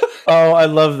 Oh, I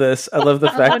love this. I love the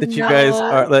fact that you guys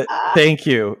are. Thank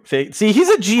you. See, he's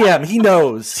a GM. He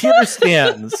knows. He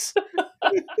understands.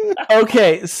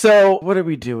 Okay, so what are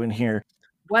we doing here?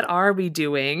 What are we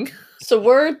doing? So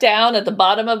we're down at the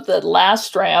bottom of the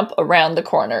last ramp around the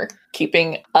corner,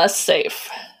 keeping us safe.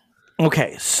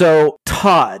 Okay, so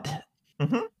Todd,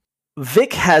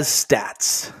 Vic has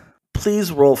stats.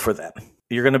 Please roll for them.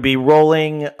 You're going to be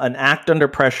rolling an act under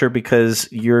pressure because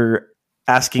you're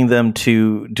asking them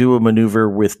to do a maneuver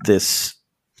with this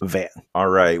van. All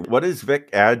right. What does Vic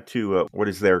add to what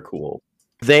is their cool?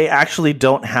 They actually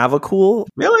don't have a cool.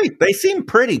 Really? They seem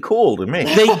pretty cool to me.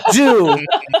 They do,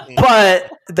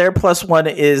 but their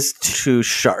 +1 is too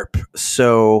sharp.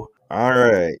 So, all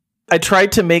right. I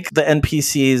tried to make the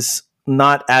NPCs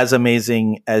not as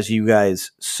amazing as you guys.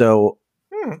 So,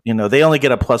 they only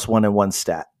get a +1 in one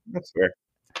stat. That's fair.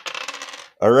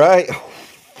 All right.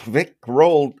 Vic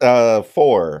rolled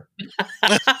 4.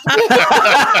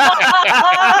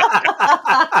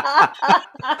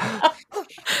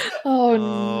 Oh,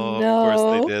 no. Of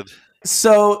course they did.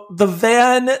 So the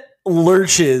van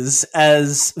lurches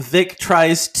as Vic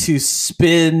tries to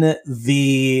spin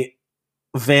the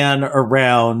van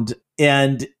around,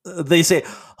 and they say,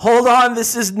 "Hold on,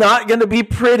 this is not going to be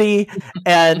pretty."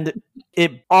 And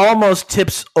it almost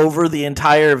tips over the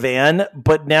entire van,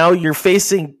 but now you're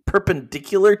facing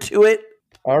perpendicular to it.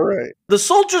 All right. The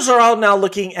soldiers are all now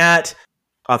looking at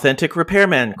authentic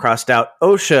repairman, crossed out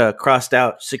OSHA, crossed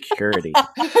out security.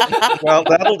 Well,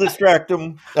 that'll distract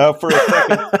them for a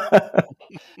second.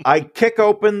 I kick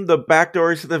open the back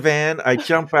doors of the van. I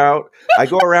jump out. I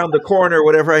go around the corner,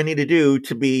 whatever I need to do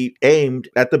to be aimed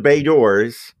at the bay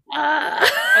doors.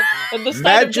 And the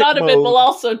side of Donovan will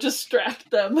also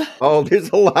distract them. Oh, there's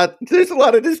a lot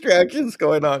of distractions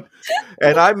going on.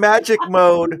 And I'm magic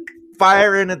mode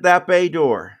firing at that bay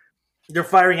door. You're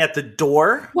firing at the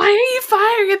door? Why are you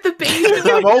firing at the bay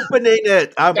door? I'm opening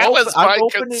it. That was my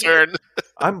concern.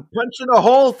 I'm punching a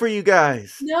hole for you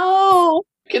guys. No,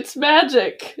 it's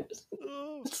magic.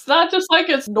 It's not just like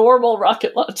it's normal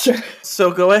rocket launcher.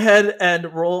 So go ahead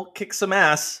and roll kick some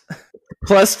ass.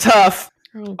 Plus tough.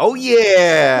 Oh,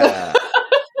 yeah.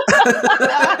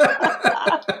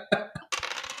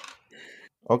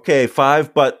 Okay,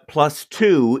 5, but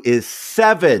 +2 is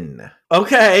 7.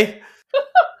 Okay.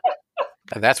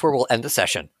 And that's where we'll end the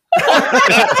session.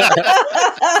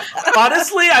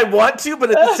 Honestly, I want to, but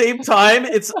at the same time,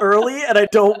 it's early and I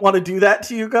don't want to do that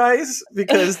to you guys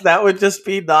because that would just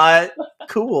be not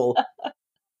cool.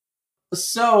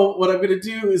 So what I'm going to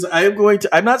do is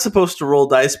I'm not supposed to roll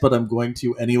dice, but I'm going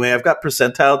to anyway. I've got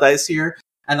percentile dice here,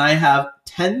 and I have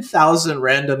 10,000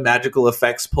 random magical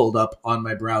effects pulled up on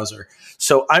my browser.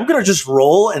 So I'm going to just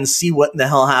roll and see what in the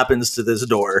hell happens to this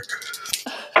door.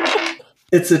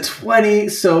 It's a 20,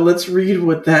 so let's read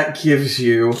what that gives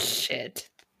you. Shit.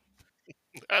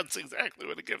 That's exactly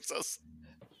what it gives us.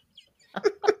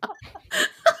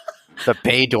 The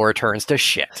bay door turns to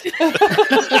shit.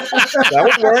 That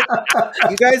would work.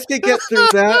 You guys can get through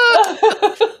that.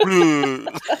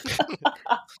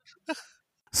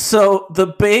 So the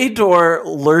bay door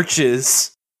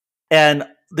lurches, and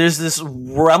there's this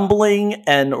rumbling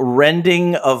and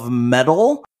rending of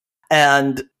metal.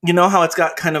 And you know how it's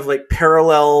got kind of like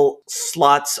parallel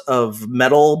slots of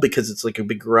metal because it's like a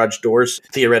big garage door. So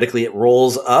theoretically, it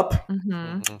rolls up.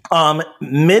 Mm-hmm.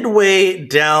 Midway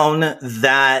down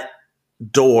that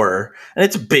door, and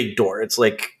it's a big door. It's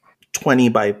like 20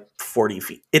 by 40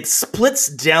 feet. It splits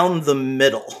down the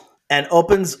middle. and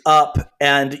opens up,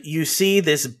 and you see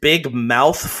this big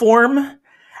mouth form,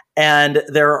 and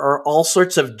there are all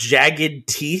sorts of jagged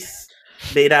teeth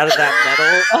made out of that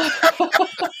metal.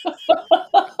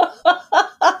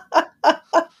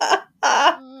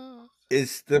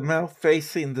 Is the mouth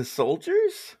facing the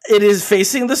soldiers? It is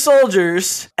facing the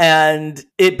soldiers, and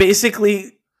it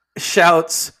basically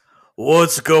shouts,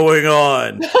 "What's going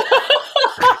on?"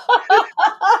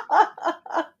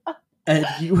 And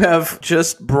you have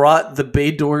just brought the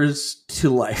bay doors to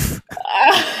life.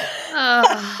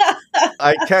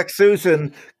 I text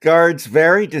Susan, guards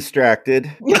very distracted.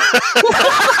 How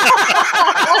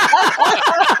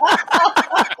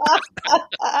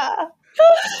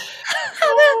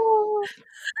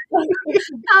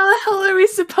the hell are we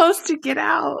supposed to get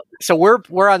out? So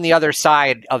we're on the other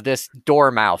side of this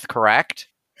door mouth, correct?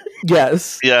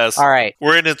 Yes. Yes. All right.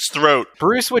 We're in its throat.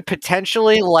 Bruce would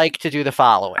potentially like to do the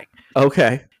following.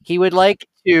 Okay. He would like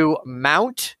to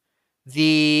mount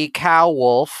the cow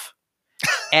wolf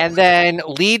and then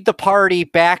lead the party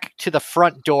back to the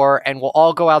front door, and we'll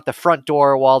all go out the front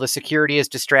door while the security is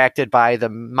distracted by the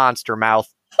monster mouth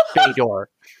bay door.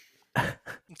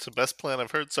 It's the best plan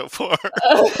I've heard so far.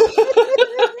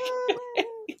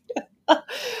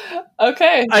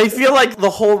 Okay. I feel like the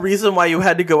whole reason why you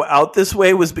had to go out this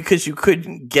way was because you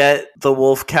couldn't get the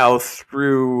wolf cow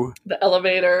through The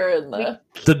elevator and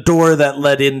the door that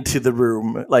led into the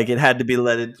room. Like, it had to be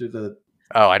led into the...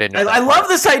 Oh, I didn't know. I love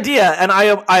this idea, and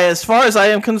I, as far as I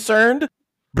am concerned,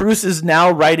 Bruce is now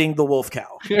riding the wolf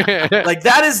cow. Like,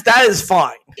 that is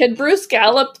fine. Can Bruce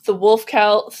gallop the wolf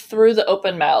cow through the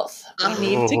open mouth?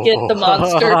 We need to get the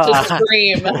monster to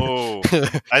scream. Oh,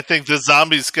 I think the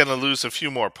zombie's going to lose a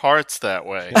few more parts that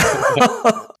way.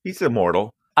 He's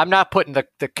immortal. I'm not putting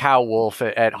the cow wolf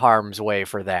at harm's way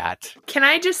for that. Can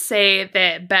I just say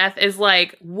that Beth is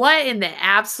like, what in the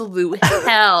absolute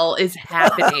hell is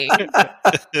happening?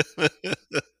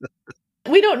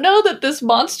 We don't know that this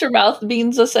monster mouth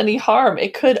means us any harm.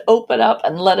 It could open up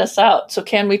and let us out. So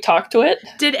can we talk to it?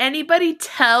 Did anybody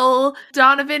tell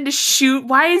Donovan to shoot?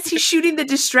 Why is he shooting the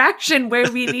distraction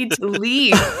where we need to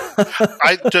leave?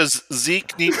 Does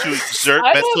Zeke need to exert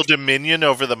mental dominion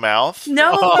over the mouth?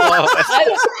 No. I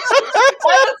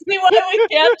don't see why we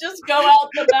can't just go out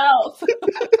the mouth.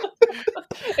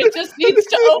 It just needs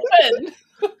to open.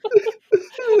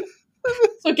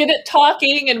 So get it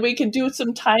talking, and we can do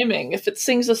some timing. If it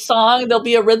sings a song, there'll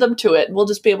be a rhythm to it, and we'll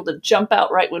just be able to jump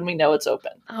out right when we know it's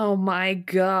open. Oh my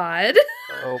god.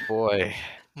 Oh boy.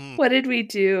 What did we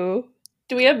do?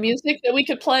 Do we have music that we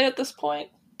could play at this point?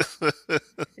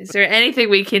 Is there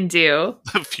anything we can do?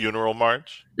 The funeral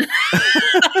march?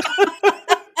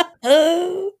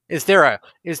 Is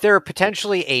there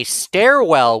potentially a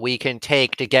stairwell we can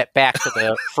take to get back to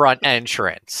the front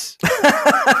entrance?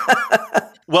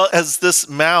 Well, as this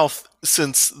mouth,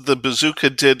 since the bazooka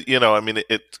did,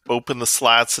 it opened the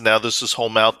slats and now there's this whole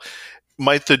mouth,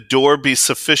 might the door be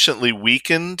sufficiently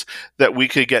weakened that we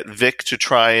could get Vic to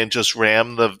try and just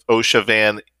ram the OSHA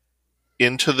van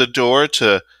into the door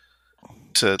to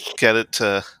get it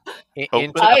to open?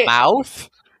 Into the mouth?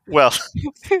 Well,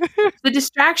 the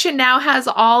distraction now has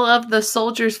all of the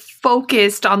soldiers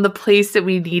focused on the place that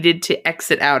we needed to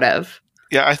exit out of.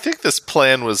 Yeah, I think this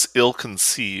plan was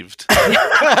ill-conceived. There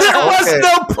was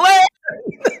no plan!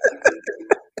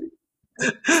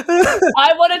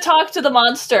 I want to talk to the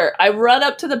monster. I run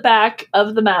up to the back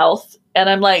of the mouth, and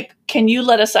I'm like, can you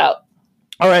let us out?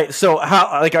 All right, so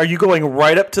are you going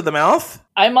right up to the mouth?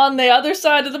 I'm on the other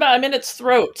side of the mouth. I'm in its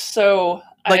throat, so...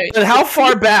 But how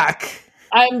far back?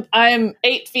 I'm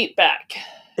 8 feet back.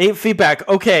 8 feet back,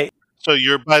 okay. So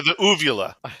you're by the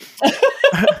uvula.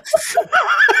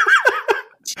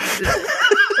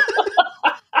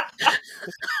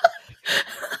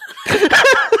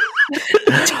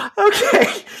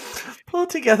 Okay, pull it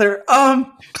together. All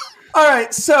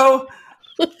right, so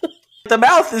the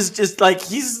mouth is just like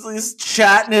he's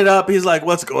chatting it up. He's like,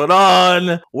 "What's going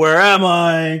on? Where am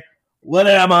I? What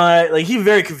am I?" Like, he's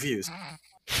very confused.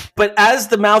 But as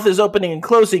the mouth is opening and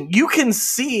closing, you can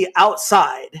see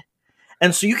outside.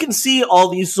 And so you can see all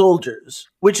these soldiers,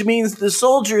 which means the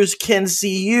soldiers can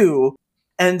see you,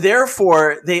 and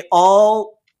therefore they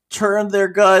all turn their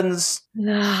guns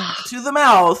to the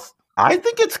mouth. I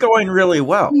think it's going really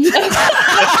well.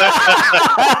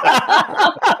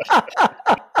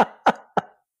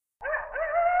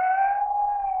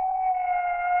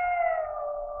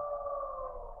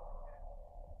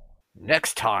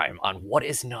 Next time on What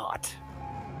Is Not.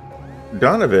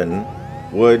 Donovan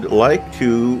would like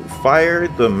to fire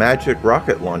the magic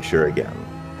rocket launcher again.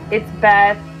 It's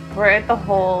Beth. We're at the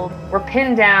hold. We're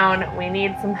pinned down. We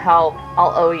need some help.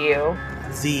 I'll owe you.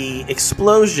 the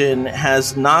explosion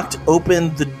has knocked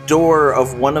open the door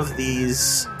of one of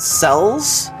these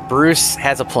cells. Bruce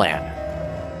has a plan.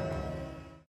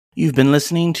 You've been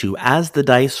listening to As the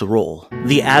Dice Roll.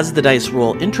 The As the Dice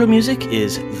Roll intro music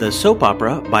is The Soap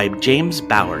Opera by James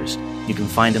Bowers. You can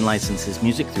find and license his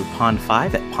music through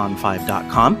Pond5 at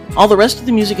pond5.com. All the rest of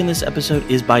the music in this episode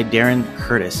is by Darren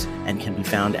Curtis and can be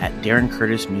found at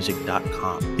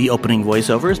darrencurtismusic.com. The opening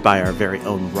voiceover is by our very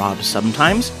own Rob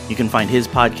Sometimes. You can find his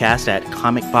podcast at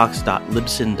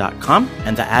comicbox.libsyn.com,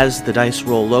 and the As the Dice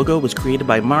Roll logo was created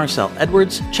by Marcel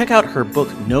Edwards. Check out her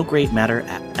book No Great Matter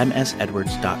at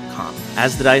msedwards.com.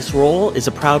 As the Dice Roll is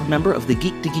a proud member of the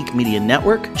Geek to Geek Media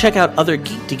Network. Check out other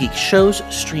Geek to Geek shows,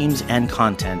 streams, and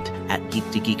content at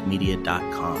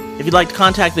geektogeekmedia.com. If you'd like to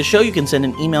contact the show, you can send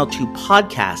an email to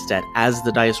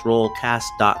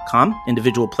podcast@asthedicerollcast.com.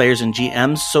 Individual players and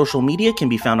GMs' social media can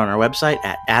be found on our website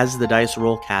at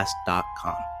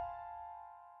asthedicerollcast.com.